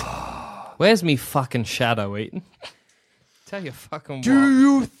cunt. Where's me fucking shadow eating? Tell you fucking Do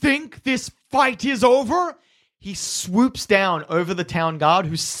you think this fight is over? He swoops down over the town guard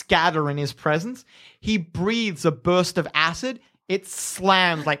who scatter in his presence. He breathes a burst of acid. It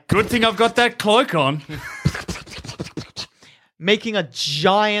slams like Good thing I've got that cloak on. making a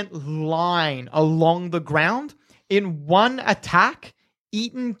giant line along the ground. In one attack,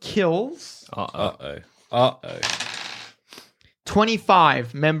 Eaton kills Uh-oh.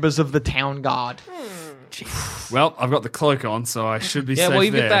 25 members of the town guard. Well, I've got the cloak on, so I should be Yeah, safe well,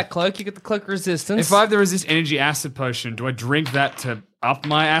 you there. get that cloak, you get the cloak resistance. If I have the resist energy acid potion, do I drink that to up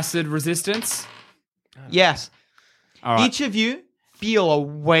my acid resistance? Yes. All right. Each of you feel a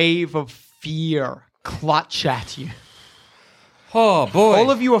wave of fear clutch at you. Oh, boy.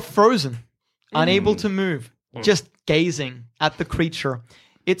 All of you are frozen, unable to move, just gazing at the creature.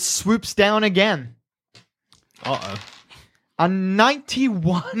 It swoops down again. Uh-oh. A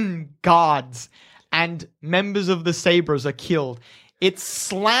 91 guards and members of the Sabres are killed. It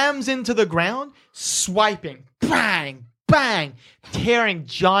slams into the ground, swiping, bang, bang, tearing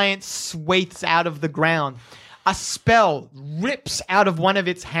giant swathes out of the ground. A spell rips out of one of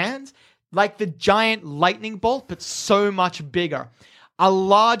its hands like the giant lightning bolt, but so much bigger. A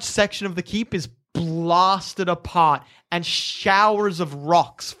large section of the keep is blasted apart and showers of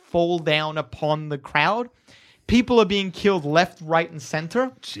rocks fall down upon the crowd. People are being killed left, right, and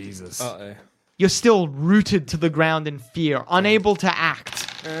center. Jesus. Uh-oh. You're still rooted to the ground in fear, unable to act.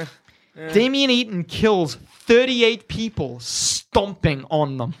 Damien Eaton kills 38 people, stomping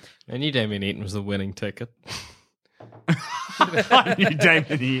on them. I knew Damien Eaton was the winning ticket. I knew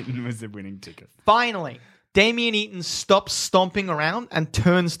Damon Eaton was the winning ticket. Finally, Damien Eaton stops stomping around and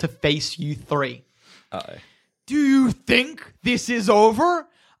turns to face you three. Uh-oh. Do you think this is over?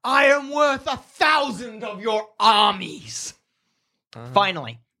 I am worth 1,000 of your armies.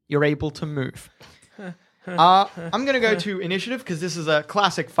 Finally, you're able to move. I'm going to go to initiative because this is a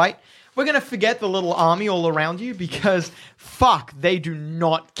classic fight. We're going to forget the little army all around you because, fuck, they do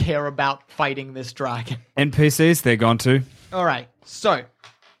not care about fighting this dragon. NPCs, they're gone too. All right, so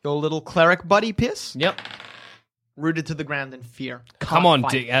your little cleric buddy, Piss, Yep. rooted to the ground in fear. Come Can't on,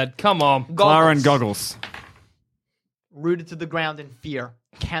 fight. dickhead. Come on. Clara and Goggles. Rooted to the ground in fear,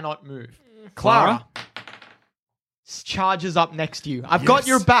 cannot move. Clara charges up next to you. I've got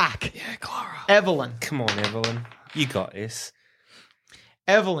your back. Yeah, Clara. Evelyn. Come on, Evelyn. You got this.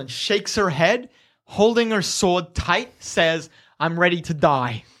 Evelyn shakes her head, holding her sword tight, says, I'm ready to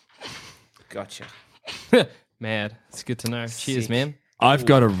die. Gotcha. Mad. It's good to know. Cheers, Sick. man. I've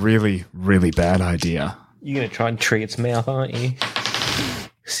got a really, really bad idea. You're going to try and tree its mouth, aren't you?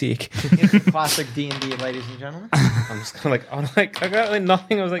 sick. It's classic D&D, ladies and gentlemen. I'm just kind of like, I got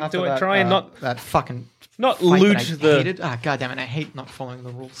nothing. I was like, After do I that, try and not that fucking not fight loot that I the? hated. God damn it! I hate not following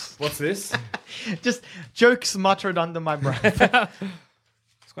the rules. What's this? Just jokes muttered under my breath.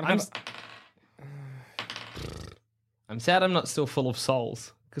 I'm sad I'm not still full of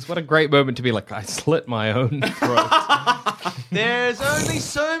souls. Because what a great moment to be like, I slit my own throat. There's only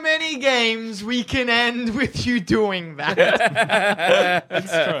so many games we can end with you doing that.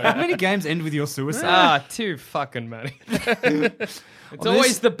 How many games end with your suicide? Too fucking many. It's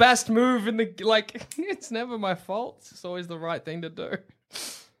always the best move in the, like, it's never my fault. It's always the right thing to do.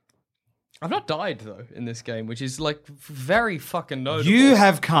 I've not died, though, in this game, which is, like, very fucking notable. You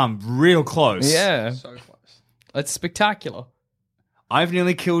have come real close. Yeah. So close. It's spectacular. I've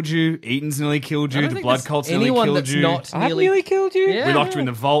nearly killed you. Eaton's nearly killed I you. don't The think blood there's cult's nearly anyone killed that's you. not I nearly killed you. Yeah. We locked you in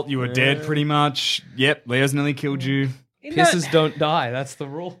the vault. You were dead, pretty much. Yep, Leo's nearly killed you. Pisses don't die. That's the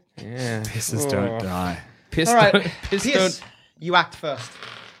rule. Yeah. Pisses don't die. Piss All right, don't. Piss Pierce, don't. you act first.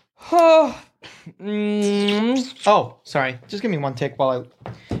 Oh. Oh, sorry. Just give me one tick while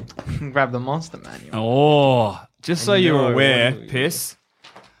I grab the monster manual. Oh, just so you're know, aware, what- Piss,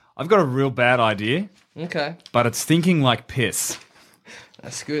 I've got a real bad idea, Okay. but it's thinking like piss.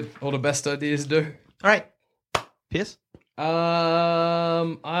 That's good. All the best ideas do. All right. Pierce?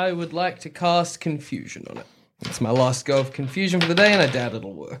 I would like to cast Confusion on it. It's my last go of Confusion for the day, and I doubt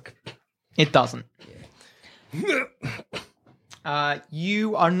it'll work. It doesn't.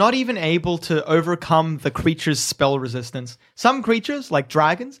 You are not even able to overcome the creature's spell resistance. Some creatures, like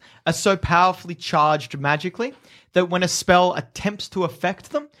dragons, are so powerfully charged magically that when a spell attempts to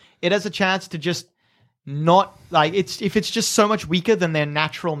affect them, it has a chance to just not, like, if it's just so much weaker than their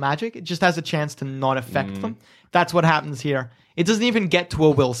natural magic, it just has a chance to not affect them. That's what happens here. It doesn't even get to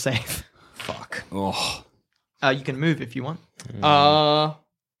a will save. Fuck. Oh, You can move if you want.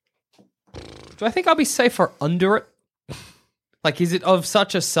 Do I think I'll be safer under it? Like, is it of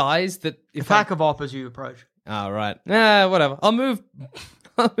such a size that if Attack of op as you approach. Oh, right. Whatever. I'll move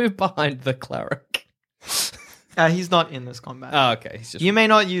behind the cleric. He's not in this combat. Oh, okay. He's just... You may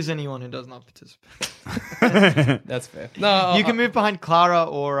not use anyone who does not participate. That's fair. No, You can move behind Clara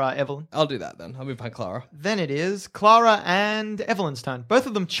or Evelyn. I'll do that then. I'll move behind Clara. Then it is Clara and Evelyn's turn. Both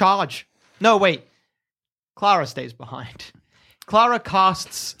of them charge. No, wait. Clara stays behind. Clara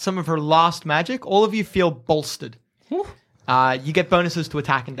casts some of her last magic. All of you feel bolstered. You get bonuses to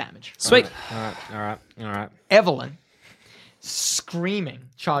attack and damage. Sweet. All right. Evelyn, screaming,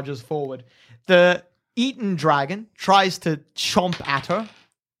 charges forward. The Eaten dragon tries to chomp at her.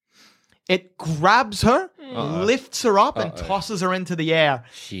 It grabs her, lifts her up, and tosses her into the air.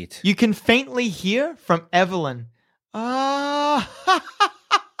 Shit. You can faintly hear from Evelyn.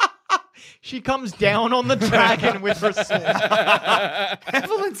 She comes down on the dragon with her sword.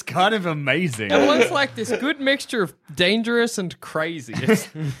 Evelyn's kind of amazing. Everyone's like this good mixture of dangerous and crazy.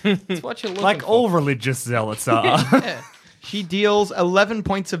 It's what you're looking Like for. all religious zealots are. Yeah. She deals 11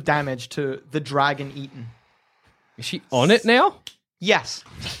 points of damage to the dragon Eaten. Is she on it now? Yes.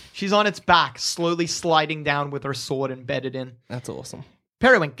 She's on its back, slowly sliding down with her sword embedded in. That's awesome.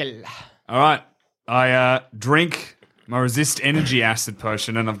 Periwinkle. All right. I drink my resist energy acid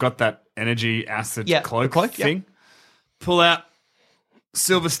potion, and I've got that energy acid Yeah, cloak, the cloak, yeah. thing. Pull out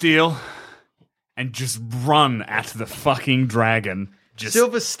silver steel and just run at the fucking dragon. Just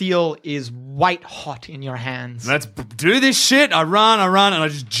Silver steel is white hot in your hands. let's do this shit. I run, and I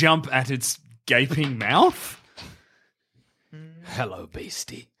just jump at its gaping mouth. Hello,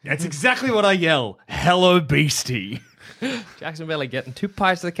 beastie. That's exactly what I yell. Hello, beastie. Jackson Bailey getting 2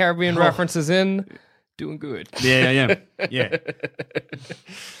 Pirates of the Caribbean references in. Doing good. Yeah.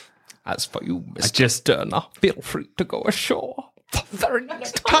 As for you, Mr. just- Turner, feel free to go ashore. The very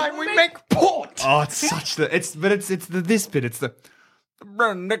next Time we make port! Oh, it's such the it's the this bit. It's the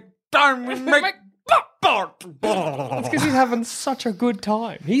time we make It's because he's having such a good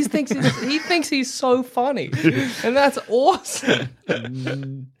time. He thinks he's so funny, and that's awesome.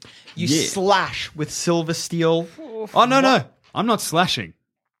 You slash with silver steel. Oh no, I'm not slashing.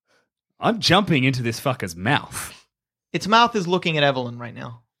 I'm jumping into this fucker's mouth. Its mouth is looking at Evelyn right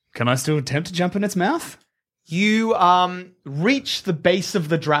now. Can I still attempt to jump in its mouth? You reach the base of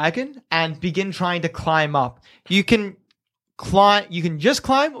the dragon and begin trying to climb up. You can climb. You can just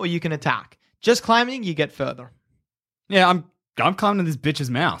climb, or you can attack. Just climbing, you get further. Yeah, I'm climbing this bitch's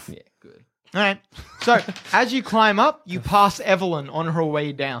mouth. Yeah, good. All right. So as you climb up, you pass Evelyn on her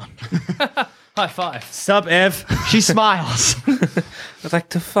way down. High five. Sup, Ev? She smiles. I was like,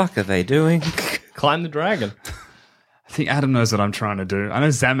 the fuck are they doing? Climb the dragon. I think Adam knows what I'm trying to do. I know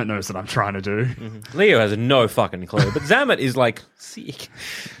Zamet knows what I'm trying to do. Leo has no fucking clue, but Zamet is like sick.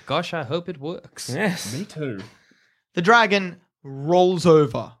 Gosh, I hope it works. Yes. Me too. The dragon rolls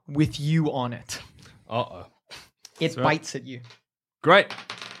over with you on it. Uh-oh. It bites at you. Great.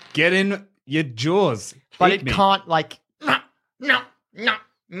 Get in your jaws. But Eat it me. can't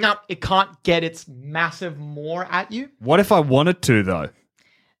no. It can't get its massive maw at you. What if I wanted to, though?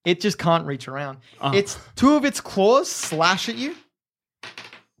 It just can't reach around. It's two of its claws slash at you.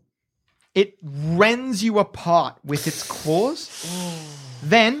 It rends you apart with its claws.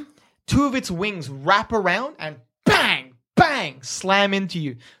 Then two of its wings wrap around and bang, bang, slam into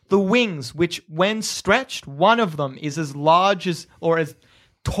you. The wings, which when stretched, one of them is as large as or as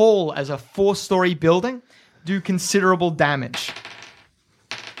tall as a 4-story building, do considerable damage.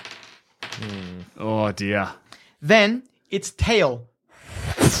 Oh, dear. Then its tail.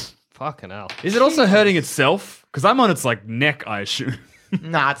 Fucking hell. Is it also hurting itself? Because I'm on its, neck, I assume.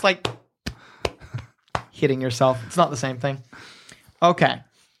 Nah, it's like hitting yourself. It's not the same thing. Okay.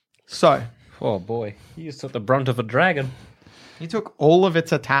 So, Oh boy, you just took the brunt of a dragon. you took all of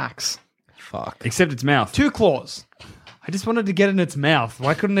its attacks. Fuck. Except its mouth. 2 claws. I just wanted to get in its mouth.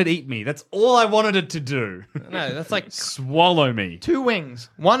 Why couldn't it eat me? That's all I wanted it to do. No, that's like... Swallow me. 2 wings.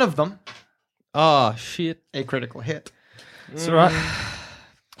 One of them, Oh, shit. a critical hit. It's all right.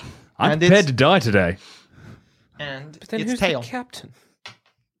 I'm And prepared it's- to die today. And But then its who's tail. the captain?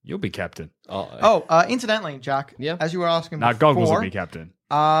 You'll be captain. Oh, incidentally, Jack, Yeah? as you were asking Nah, before, Goggles will be captain.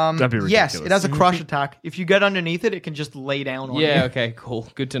 Don't be ridiculous. yes, it has a crush attack. If you get underneath it, it can just lay down on Yeah, you. okay, cool.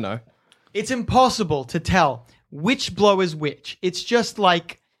 Good to know. It's impossible to tell which blow is which. It's just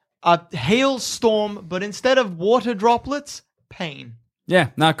like a hailstorm, but instead of water droplets, pain. Yeah,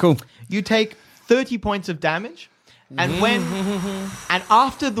 cool. You take 30 points of damage, and and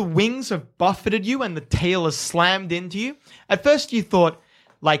after the wings have buffeted you and the tail has slammed into you, at first you thought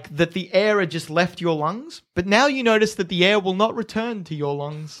like that the air had just left your lungs, but now you notice that the air will not return to your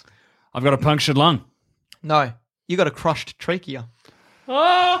lungs. I've got a punctured lung. No, you got a crushed trachea.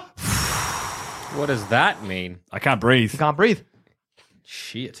 What does that mean? I can't breathe. You can't breathe.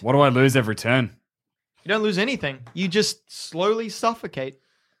 Shit. What do I lose every turn? You don't lose anything. You just slowly suffocate.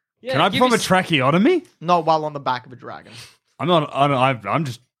 Yeah, Can I perform a tracheotomy? Not while on the back of a dragon. I'm not. I'm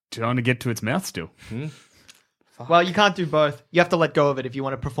just trying to get to its mouth still. Well, you can't do both. You have to let go of it if you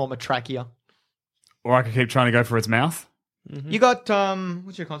want to perform a trachea. Or I could keep trying to go for its mouth. You got,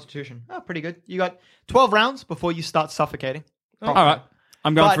 what's your constitution? Oh, pretty good. You got 12 rounds before you start suffocating. All right,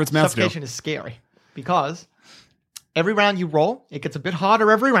 I'm going But for its mouth still. suffocation is scary because every round you roll, it gets a bit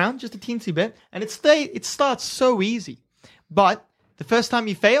harder every round, just a teensy bit, and it starts so easy. But the first time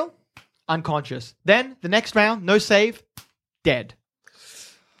you fail, unconscious. Then the next round, no save, dead.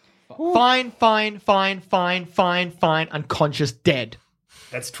 Fine, unconscious, dead.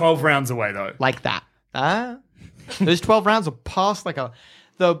 That's 12 rounds away though. Like that. Those 12 rounds will pass like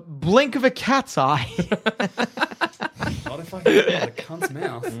the blink of a cat's eye. Not if I get out of the cunt's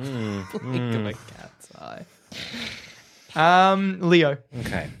mouth. Think of a cat's eye. Leo.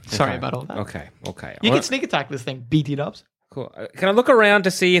 Okay. Sorry about all that. Okay. You can sneak attack this thing, BT dubs. Cool. Can I look around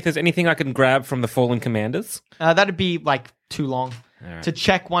to see if there's anything I can grab from the fallen commanders? That'd be like too long right. to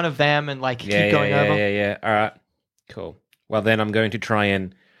check one of them and like keep going over. Yeah. All right. Cool. Well, then I'm going to try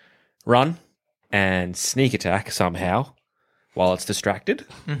and run and sneak attack somehow while it's distracted.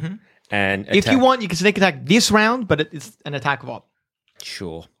 Mm-hmm. And If you attack- want, you can sneak attack this round, but it's an attack of op.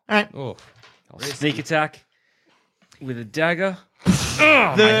 Sure. All right. Oh. I'll sneak attack with a dagger.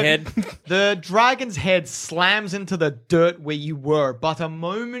 My head. The dragon's head slams into the dirt where you were, but a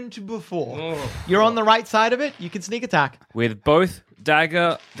moment before. You're on the right side of it. You can sneak attack. With both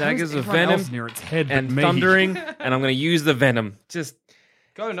daggers of venom near its head but and me? thundering, and I'm going to use the venom. Just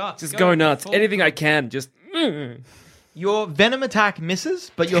Go nuts. go nuts. full- Anything I can. Just. Your venom attack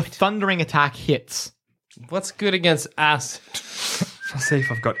misses, but your thundering attack hits. What's good against acid? I'll see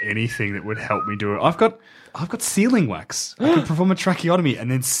if I've got anything that would help me do it. I've got sealing wax. I can perform a tracheotomy and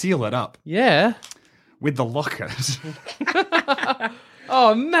then seal it up Yeah. with the locket.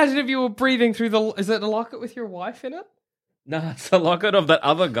 Oh, imagine if you were breathing through the... Is it a locket with your wife in it? No, it's the locket of that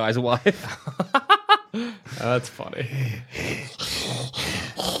other guy's wife. That's funny.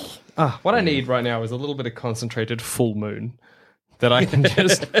 What I need right now is a little bit of concentrated full moon that I can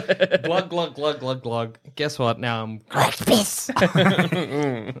just glug, glug, glug, glug, glug. Guess what? Now I'm...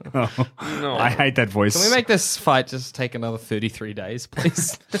 No. I hate that voice. Can we make this fight just take another 33 days,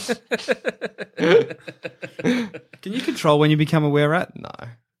 please? Can you control when you become a were-rat? No.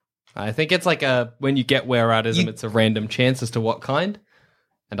 I think it's like when you get where-ratism, it's a random chance as to what kind.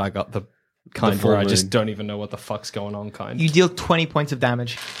 And I got the kind full where I just moon. don't even know what the fuck's going on kind. You deal 20 points of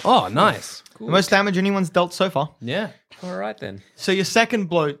damage. Oh, nice. The most damage anyone's dealt so far. Yeah. All right then. So your second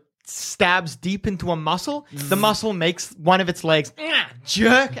blow stabs deep into a muscle. The muscle makes one of its legs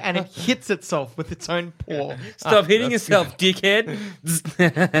jerk, and it hits itself with its own paw. Stop hitting yourself, dickhead.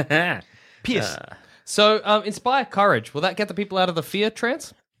 Pierce. So, inspire courage. Will that get the people out of the fear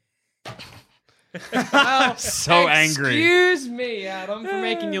trance? So angry. Excuse me, Adam, for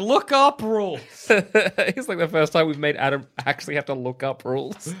making you look up rules. It's like the first time we've made Adam actually have to look up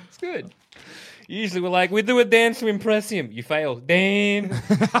rules. It's good. Usually we're like, we do a dance to impress him. You fail. Damn.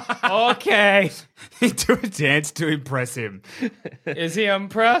 Okay. Do a dance to impress him. Is he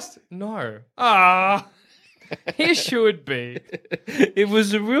impressed? No. Ah. He should be. It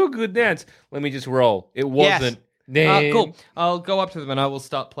was a real good dance. Let me just roll. It wasn't. Damn. Cool. I'll go up to them and I will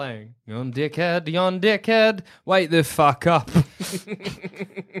start playing. Yon dickhead, wake the fuck up.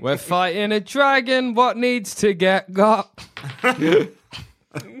 We're fighting a dragon, what needs to get got?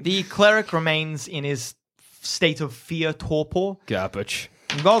 The cleric remains in his state of fear torpor. Garbage.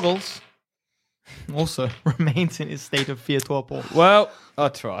 Goggles also remains in his state of fear torpor. Well, I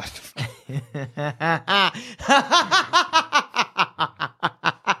tried.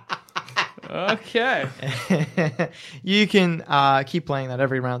 Okay. You can keep playing that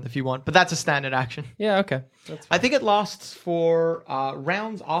every round if you want, but that's a standard action. Yeah, okay. That's I think it lasts for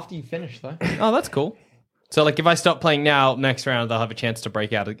rounds after you finish, though. Oh, that's cool. So, like, if I stop playing now, next round they'll have a chance to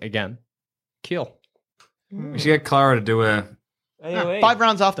break out again. Kill. We should get Clara to do a. 5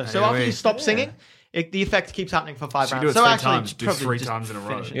 rounds after. So after AOE. you stop singing, the effect keeps happening for 5 She rounds. do it So three actually, times. Do probably 3 just times in a row.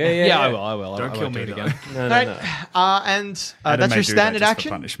 finish it. Yeah, I will. Don't I kill won't me do it though. again. No, All no, right. no. And Adam that's may your do that standard just for action.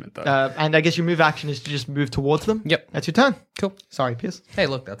 punishment, though. And I guess your move action is to just move towards them. Yep. That's your turn. Cool. Sorry, Pierce. Hey,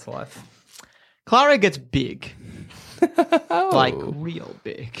 look, that's life. Clara gets big. Like, real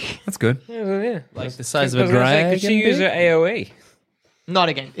big. That's good. Yeah. Like the size I was gonna say, could she use her AOE? Not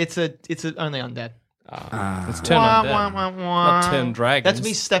again. It's only undead. It's turn on dead. Not turn dragons. That's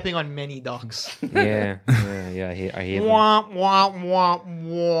me stepping on many ducks. Yeah. I hear them. Wah, wah, wah,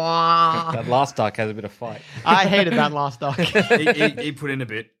 wah. That last duck has a bit of fight. I hated that last duck. he put in a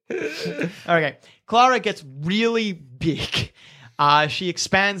bit. Okay. Clara gets really big. She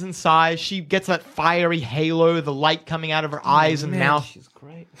expands in size. She gets that fiery halo, the light coming out of her eyes and mouth, She's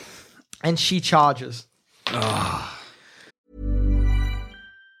great. and she charges.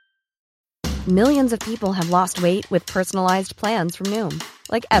 Millions of people have lost weight with personalized plans from Noom.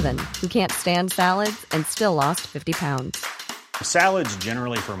 Like Evan, who can't stand salads and still lost 50 pounds. Salads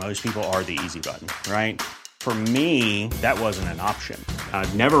generally for most people are the easy button, right? For me, that wasn't an option.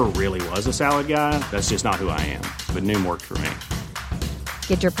 I never really was a salad guy. That's just not who I am. But Noom worked for me.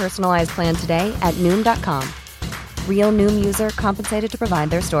 Get your personalized plan today at Noom.com. Real Noom user compensated to provide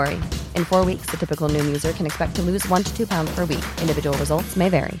their story. In 4 weeks, the typical Noom user can expect to lose 1 to 2 pounds per week. Individual results may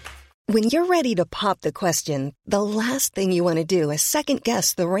vary. When you're ready to pop the question, the last thing you want to do is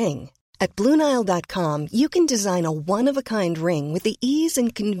second-guess the ring. At BlueNile.com, you can design a one-of-a-kind ring with the ease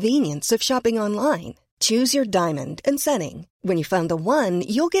and convenience of shopping online. Choose your diamond and setting. When you find the one,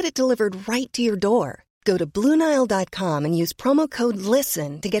 you'll get it delivered right to your door. Go to BlueNile.com and use promo code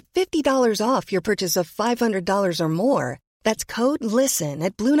LISTEN to get $50 off your purchase of $500 or more. That's code LISTEN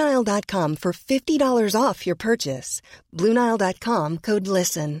at BlueNile.com for $50 off your purchase. BlueNile.com, code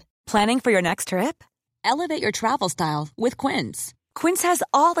LISTEN. Planning for your next trip? Elevate your travel style with Quince. Quince has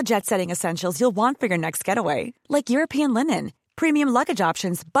all the jet-setting essentials you'll want for your next getaway, like European linen, premium luggage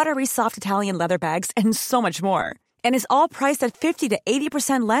options, buttery soft Italian leather bags, and so much more. And is all priced at 50 to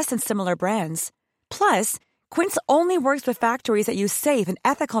 80% less than similar brands. Plus, Quince only works with factories that use safe and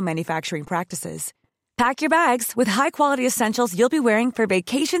ethical manufacturing practices. Pack your bags with high-quality essentials you'll be wearing for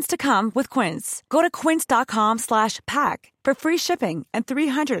vacations to come with Quince. Go to quince.com/pack for free shipping and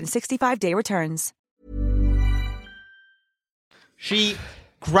 365-day returns. She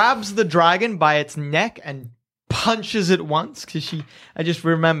grabs the dragon by its neck and punches it once because I just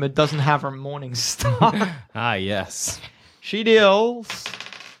remembered, doesn't have her morning star. Ah, yes. She deals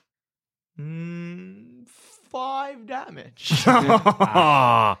 5 damage.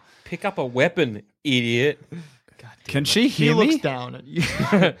 Pick up a weapon, idiot. Can she She hear looks me? down at you.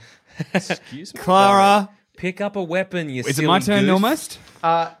 Excuse me. Clara. Pick up a weapon, you Is it silly my turn goose. almost?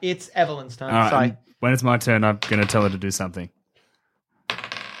 It's Evelyn's turn. All right. Sorry. and when it's my turn, I'm going to tell her to do something.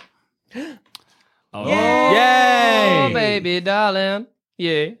 Oh, Oh, yay! baby, darling.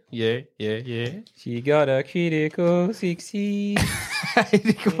 Yeah. She got a critical 60.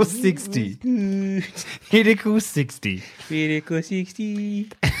 Critical 60. Critical 60. Critical 60.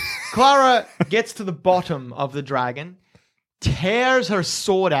 Clara gets to the bottom of the dragon tears her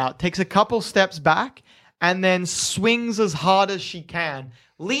sword out, takes a couple steps back, and then swings as hard as she can,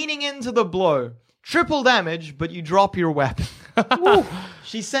 leaning into the blow. Triple damage, but you drop your weapon.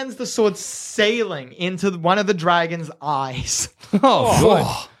 She sends the sword sailing into one of the dragon's eyes.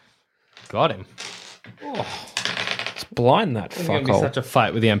 Oh, good. Got him. Let's blind that It's going to be fuckhole. such a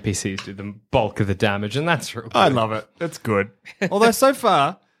fight with the NPCs do the bulk of the damage, and that's real good. I love it. That's good. Although so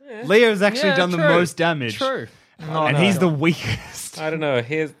far, Leo's actually Yeah, done the true. most damage. True. And he's the weakest. I don't know.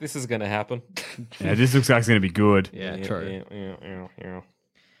 This is going to happen. Yeah, this looks like it's going to be good. Yeah, true. Yeah.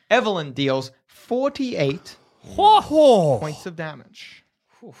 Evelyn deals 48 points of damage.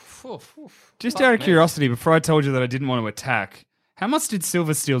 Just out of curiosity, before I told you that I didn't want to attack, how much did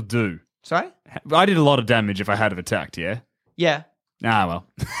Silver Steel do? Sorry? I did a lot of damage if I had have attacked, yeah? Yeah. Ah, well.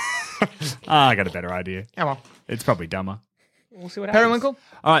 I got a better idea. Yeah, well. It's probably dumber. We'll see what happens. Periwinkle?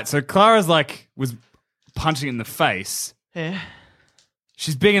 All right, so Clara's was punching it in the face. Yeah.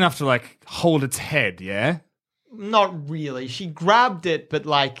 She's big enough to hold its head, yeah? Not really. She grabbed it, but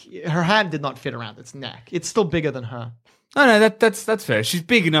her hand did not fit around its neck. It's still bigger than her. No, that's fair. She's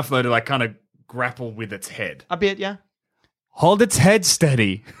big enough though to kind of grapple with its head. A bit, yeah. Hold its head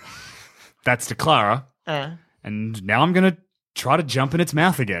steady. That's to Clara. Uh. And now I'm gonna try to jump in its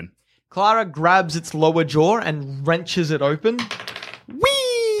mouth again. Clara grabs its lower jaw and wrenches it open.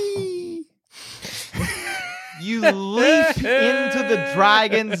 Whee! You leap into the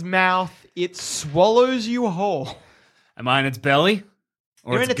dragon's mouth. It swallows you whole. Am I in its belly?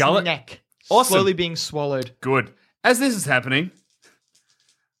 Or You're its in its gullet? neck. Awesome. Slowly being swallowed. Good. As this is happening,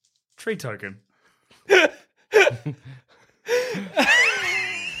 tree token.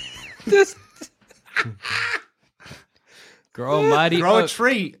 Grow a mighty Grow a oak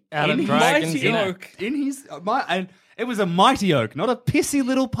tree out of in dragon's mighty neck. oak. In his and it was a mighty oak, not a pissy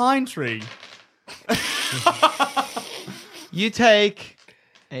little pine tree. You take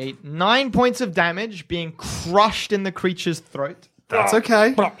 9 points of damage being crushed in the creature's throat. That's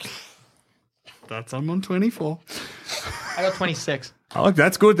okay. That's on 24. I got 26. Oh,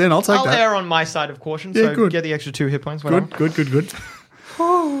 that's good then. I'll take I'll that. err on my side of caution, Yeah, so good. get the extra 2 hit points. Whatever. Good.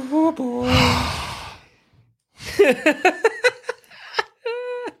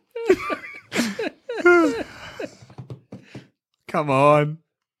 Come on.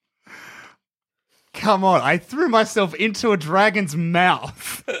 I threw myself into a dragon's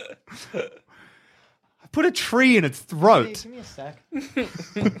mouth. I put a tree in its throat. Give me a sec.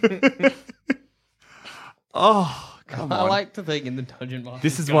 Oh, come I on. like to think in the Dungeon Master.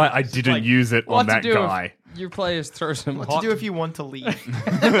 This is why I didn't use it on that guy. Your players throw some What hot to do if you want to leave?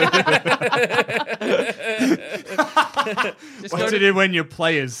 What to do when your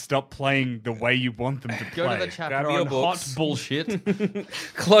players stop playing the way you want them to play? Go to the chapter Grab your on hot books. bullshit.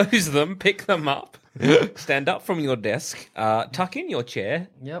 Close them, pick them up, stand up from your desk, tuck in your chair,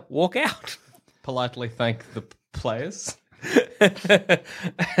 Yep. walk out. Politely thank the players. Get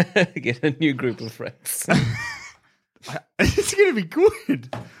a new group of friends. It's going to be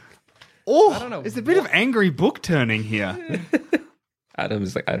good. Oh, I don't know there's a bit of angry book turning here.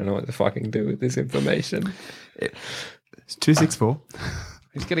 Adam's like, I don't know what to fucking do with this information. It's 264.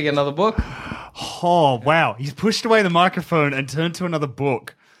 Who's going to get another book? Oh, wow. He's pushed away the microphone and turned to another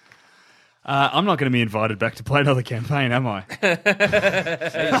book. I'm not going to be invited back to play another campaign, am I?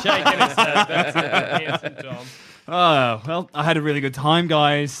 He's shaking his head. That's it. Handsome Tom. Oh, well, I had a really good time,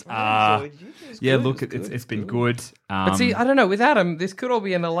 guys. Yeah, look, it's been good. But see, I don't know. With Adam, this could all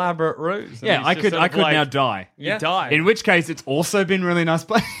be an elaborate ruse. And yeah, he's I just could sort of like, now die. You die. In which case, it's also been really nice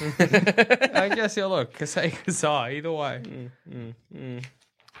playing. I guess you'll look. Kasai, either way.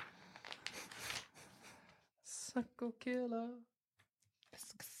 Suckle killer.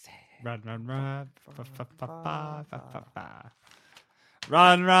 Run, run, run.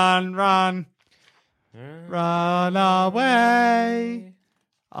 Run, run, run. Run away.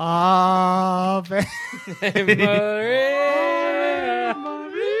 Ave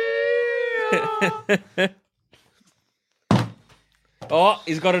Oh,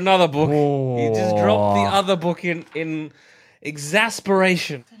 he's got another book. Oh. He just dropped the other book in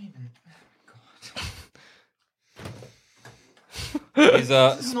exasperation. He's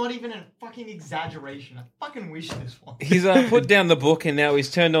This is not even a fucking exaggeration. I fucking wish this was. He's put down the book and now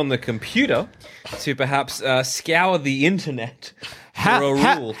he's turned on the computer to perhaps scour the internet for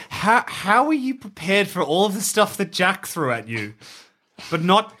a rule. How are you prepared for all of the stuff that Jack threw at you, but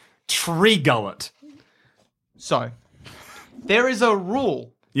not Tree Gullet? So, there is a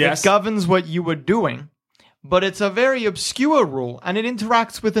rule Yes. that governs what you were doing, but it's a very obscure rule, and it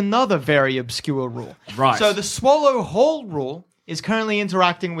interacts with another very obscure rule. Right. So the swallow whole rule is currently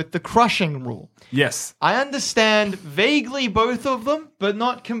interacting with the crushing rule. Yes. I understand vaguely both of them, but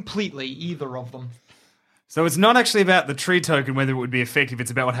not completely either of them. So it's not actually about the tree token, whether it would be effective.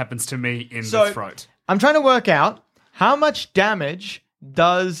 It's about what happens to me in the throat. I'm trying to work out how much damage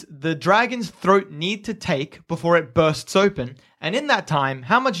does the dragon's throat need to take before it bursts open? And in that time,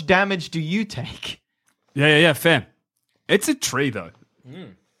 how much damage do you take? Yeah, fair. It's a tree, though.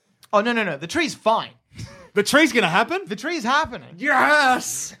 Oh, no. The tree's fine. The tree's going to happen? The tree's happening.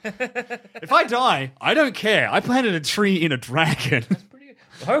 Yes! If I die, I don't care. I planted a tree in a dragon.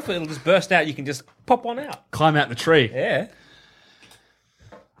 Hopefully it'll just burst out. You can just pop one out. Climb out the tree. Yeah.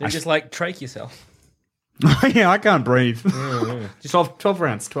 Then just like trach yourself. Yeah, I can't breathe. 12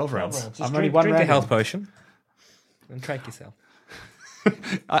 rounds. 12 rounds. Just I'm drink, only one drink a round. health potion and trach yourself.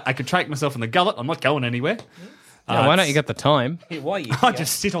 I can trach myself in the gullet. I'm not going anywhere. Yeah, why don't you get the time? Hey, why are you I here?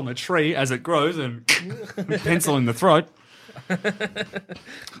 just sit on the tree as it grows and pencil in the throat.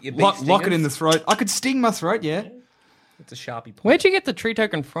 Your beak Lock it in the stingers? throat. I could sting my throat, yeah. It's a Sharpie point. Where'd you get the tree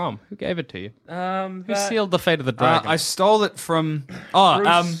token from? Who gave it to you? Who sealed the fate of the dragon? I stole it from...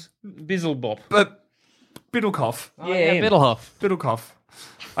 Bruce Bizzlebop. Biddlecough. Yeah, Biddlehoff.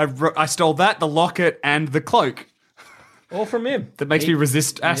 Biddlecough. I stole that, the locket, and the cloak All from him. that makes me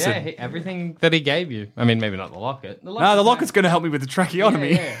resist acid. Yeah, everything that he gave you. I mean, maybe not the locket. No, the locket's going to help me with the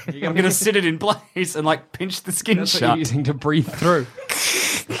tracheotomy. Yeah. I'm going to sit it in place and like pinch the skin That's what shut. you're using to breathe through.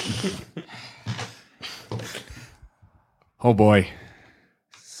 Oh boy.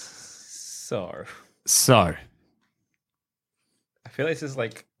 So, So, I feel like this is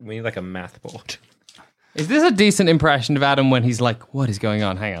like, we need like a math board. Is this a decent impression of Adam when he's like, what is going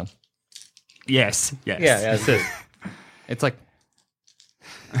on? Hang on. yes. Yeah, that's it. It's like,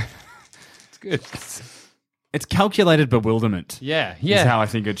 it's good. It's calculated bewilderment. Yeah. Is how I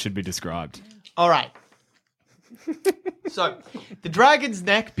think it should be described. All right. So, the dragon's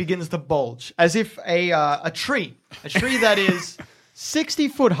neck begins to bulge as if a tree that is 60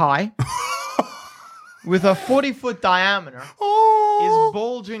 foot high with a 40-foot diameter is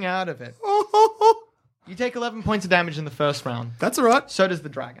bulging out of it. You take 11 points of damage in the first round. That's all right. So does the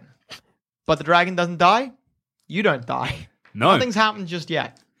dragon. But the dragon doesn't die. You don't die. No. Nothing's happened just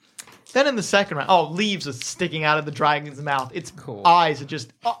yet. Then in the second round, leaves are sticking out of the dragon's mouth. Its eyes are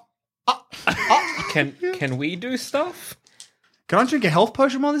just... Can we do stuff? Can I drink a health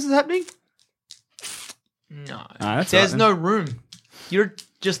potion while this is happening? No. That's There's all right, no room. You're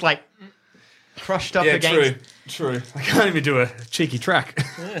just like crushed up Yeah, against... true. I can't even do a cheeky track.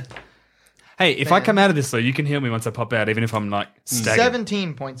 Hey, if I come out of this, though, you can heal me once I pop out, even if I'm, like, staggered.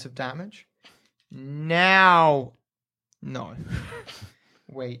 17 points of damage. Now... No.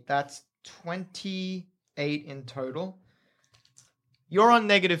 Wait, that's 28 in total. You're on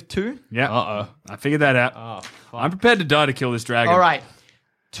 -2. Yeah. Uh-oh. I figured that out. I'm prepared to die to kill this dragon. All right.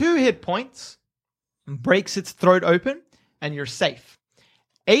 2 hit points breaks its throat open, and you're safe.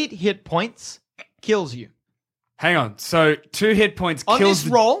 8 hit points kills you. Hang on. So, 2 hit points On kills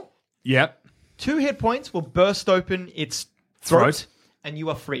this roll, Yep. 2 hit points will burst open its throat, and you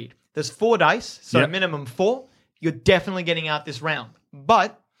are freed. There's 4 dice, so Yep. minimum 4. You're definitely getting out this round.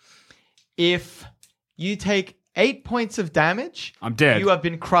 But if you take 8 points of damage, I'm dead. you have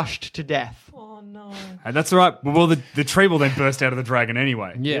been crushed to death. And that's all right. Well, the tree will then burst out of the dragon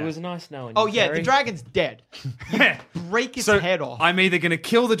anyway. Yeah. It was nice knowing Oh, you, yeah, Terry. the dragon's dead. Yeah. Break its So, head off. I'm either going to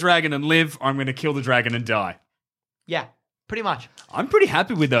kill the dragon and live, or I'm going to kill the dragon and die. Yeah, pretty much. I'm pretty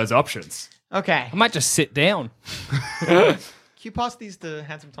happy with those options. Okay. I might just sit down. Can you pass these to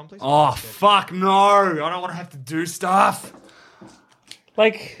Handsome Tom, please? Oh, fuck no. I don't want to have to do stuff.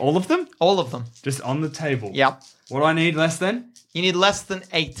 Like, All of them? All of them. Just on the table. Yep. What do I need less than? You need less than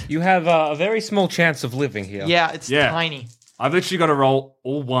 8. you have a very small chance of living here. Yeah, it's Yeah. tiny. I've literally got to roll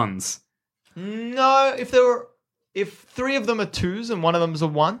all ones. No, if 3 of them are 2s and one of them's a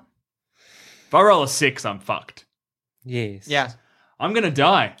 1. If I roll a 6, I'm fucked. Yes. Yeah. I'm going to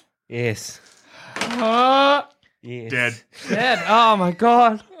die. Yes. Uh, Yes. Dead. dead. Oh, my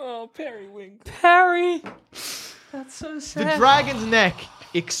God. Oh, Periwinkle. Perry. That's so sad. The dragon's neck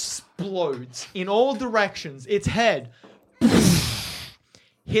explodes in all directions. Its head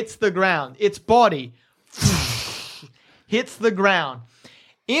hits the ground. Its body hits the ground.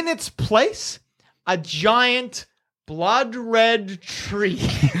 In its place, a giant blood red tree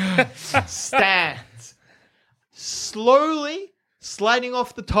stands. Slowly sliding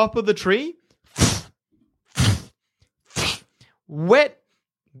off the top of the tree, wet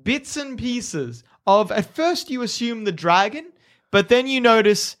bits and pieces of, at first you assume the dragon, but then you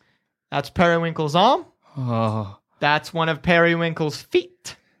notice that's Periwinkle's arm. Oh. That's one of Periwinkle's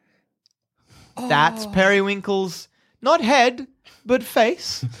feet. That's Periwinkle's Not head, but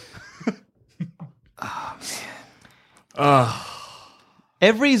face.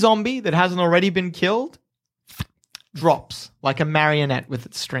 Every zombie that hasn't already been killed drops like a marionette with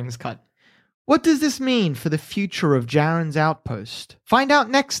its strings cut. What does this mean for the future of Jaren's Outpost? Find out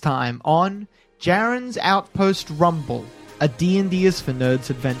next time on Jaren's Outpost Rumble, a D&D is for Nerds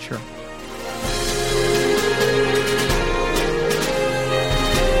adventure.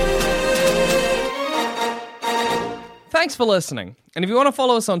 Thanks for listening. And if you want to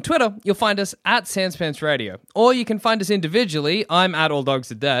follow us on Twitter, you'll find us at Sanspants Radio. Or you can find us individually. I'm at All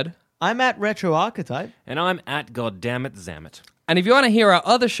Dogs Are Dead. I'm at Retro Archetype. And I'm at Goddammit Zammit. And if you want to hear our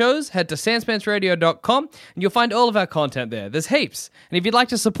other shows, head to sanspantsradio.com and you'll find all of our content there. There's heaps. And if you'd like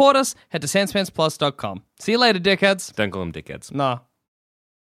to support us, head to sanspantsplus.com. See you later, dickheads. Don't call them dickheads. Nah.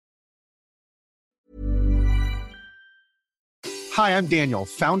 Hi, I'm Daniel,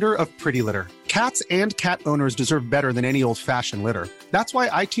 founder of Pretty Litter. Cats and cat owners deserve better than any old-fashioned litter. That's why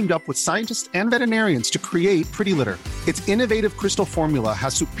I teamed up with scientists and veterinarians to create Pretty Litter. Its innovative crystal formula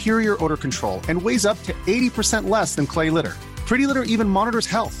has superior odor control and weighs up to 80% less than clay litter. Pretty Litter even monitors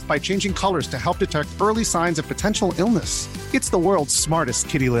health by changing colors to help detect early signs of potential illness. It's the world's smartest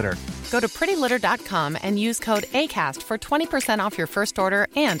kitty litter. Go to prettylitter.com and use code ACAST for 20% off your first order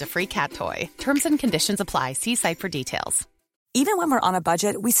and a free cat toy. Terms and conditions apply. See site for details. Even when we're on a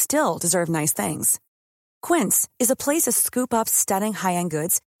budget, we still deserve nice things. Quince is a place to scoop up stunning high-end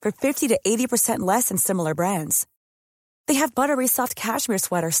goods for 50 to 80% less than similar brands. They have buttery soft cashmere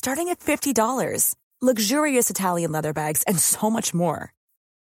sweaters starting at $50, luxurious Italian leather bags, and so much more.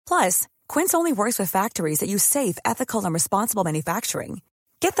 Plus, Quince only works with factories that use safe, ethical, and responsible manufacturing.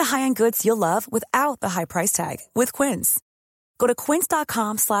 Get the high-end goods you'll love without the high price tag with Quince. Go to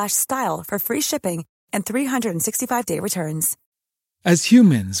quince.com/style for free shipping and 365-day returns. As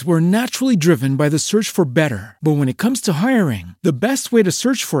humans, we're naturally driven by the search for better. But when it comes to hiring, the best way to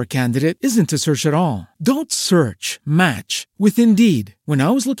search for a candidate isn't to search at all. Don't search, match with Indeed. When I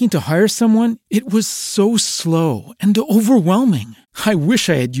was looking to hire someone, it was so slow and overwhelming. I wish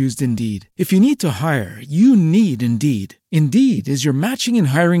I had used Indeed. If you need to hire, you need Indeed. Indeed is your matching and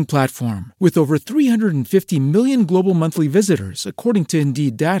hiring platform with over 350 million global monthly visitors, according to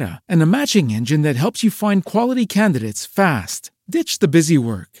Indeed data, and a matching engine that helps you find quality candidates fast. Ditch the busy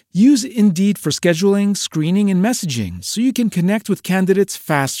work. Use Indeed for scheduling, screening, and messaging so you can connect with candidates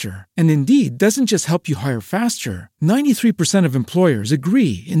faster. And Indeed doesn't just help you hire faster. 93% of employers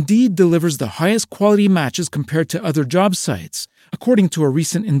agree Indeed delivers the highest quality matches compared to other job sites, according to a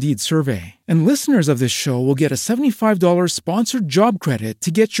recent Indeed survey. And listeners of this show will get a $75 sponsored job credit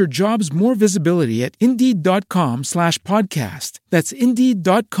to get your jobs more visibility at Indeed.com/podcast. That's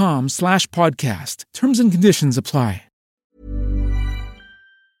Indeed.com/podcast. Terms and conditions apply.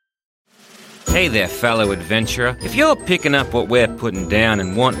 Hey there, fellow adventurer. If you're picking up what we're putting down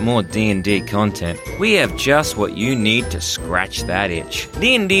and want more D&D content, we have just what you need to scratch that itch.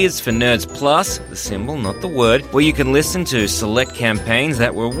 D&D is for Nerds Plus, the symbol, not the word, where you can listen to select campaigns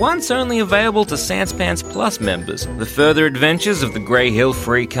that were once only available to Sanspants Plus members. The further adventures of the Grey Hill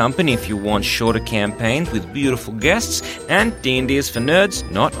Free Company if you want shorter campaigns with beautiful guests, and D&D is for Nerds,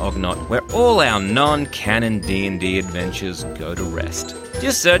 not Ognot, where all our non-canon D&D adventures go to rest.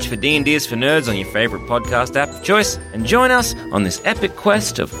 Just search for D&D is for Nerds on your favorite podcast app of choice and join us on this epic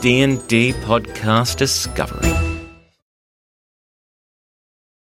quest of D&D podcast discovery.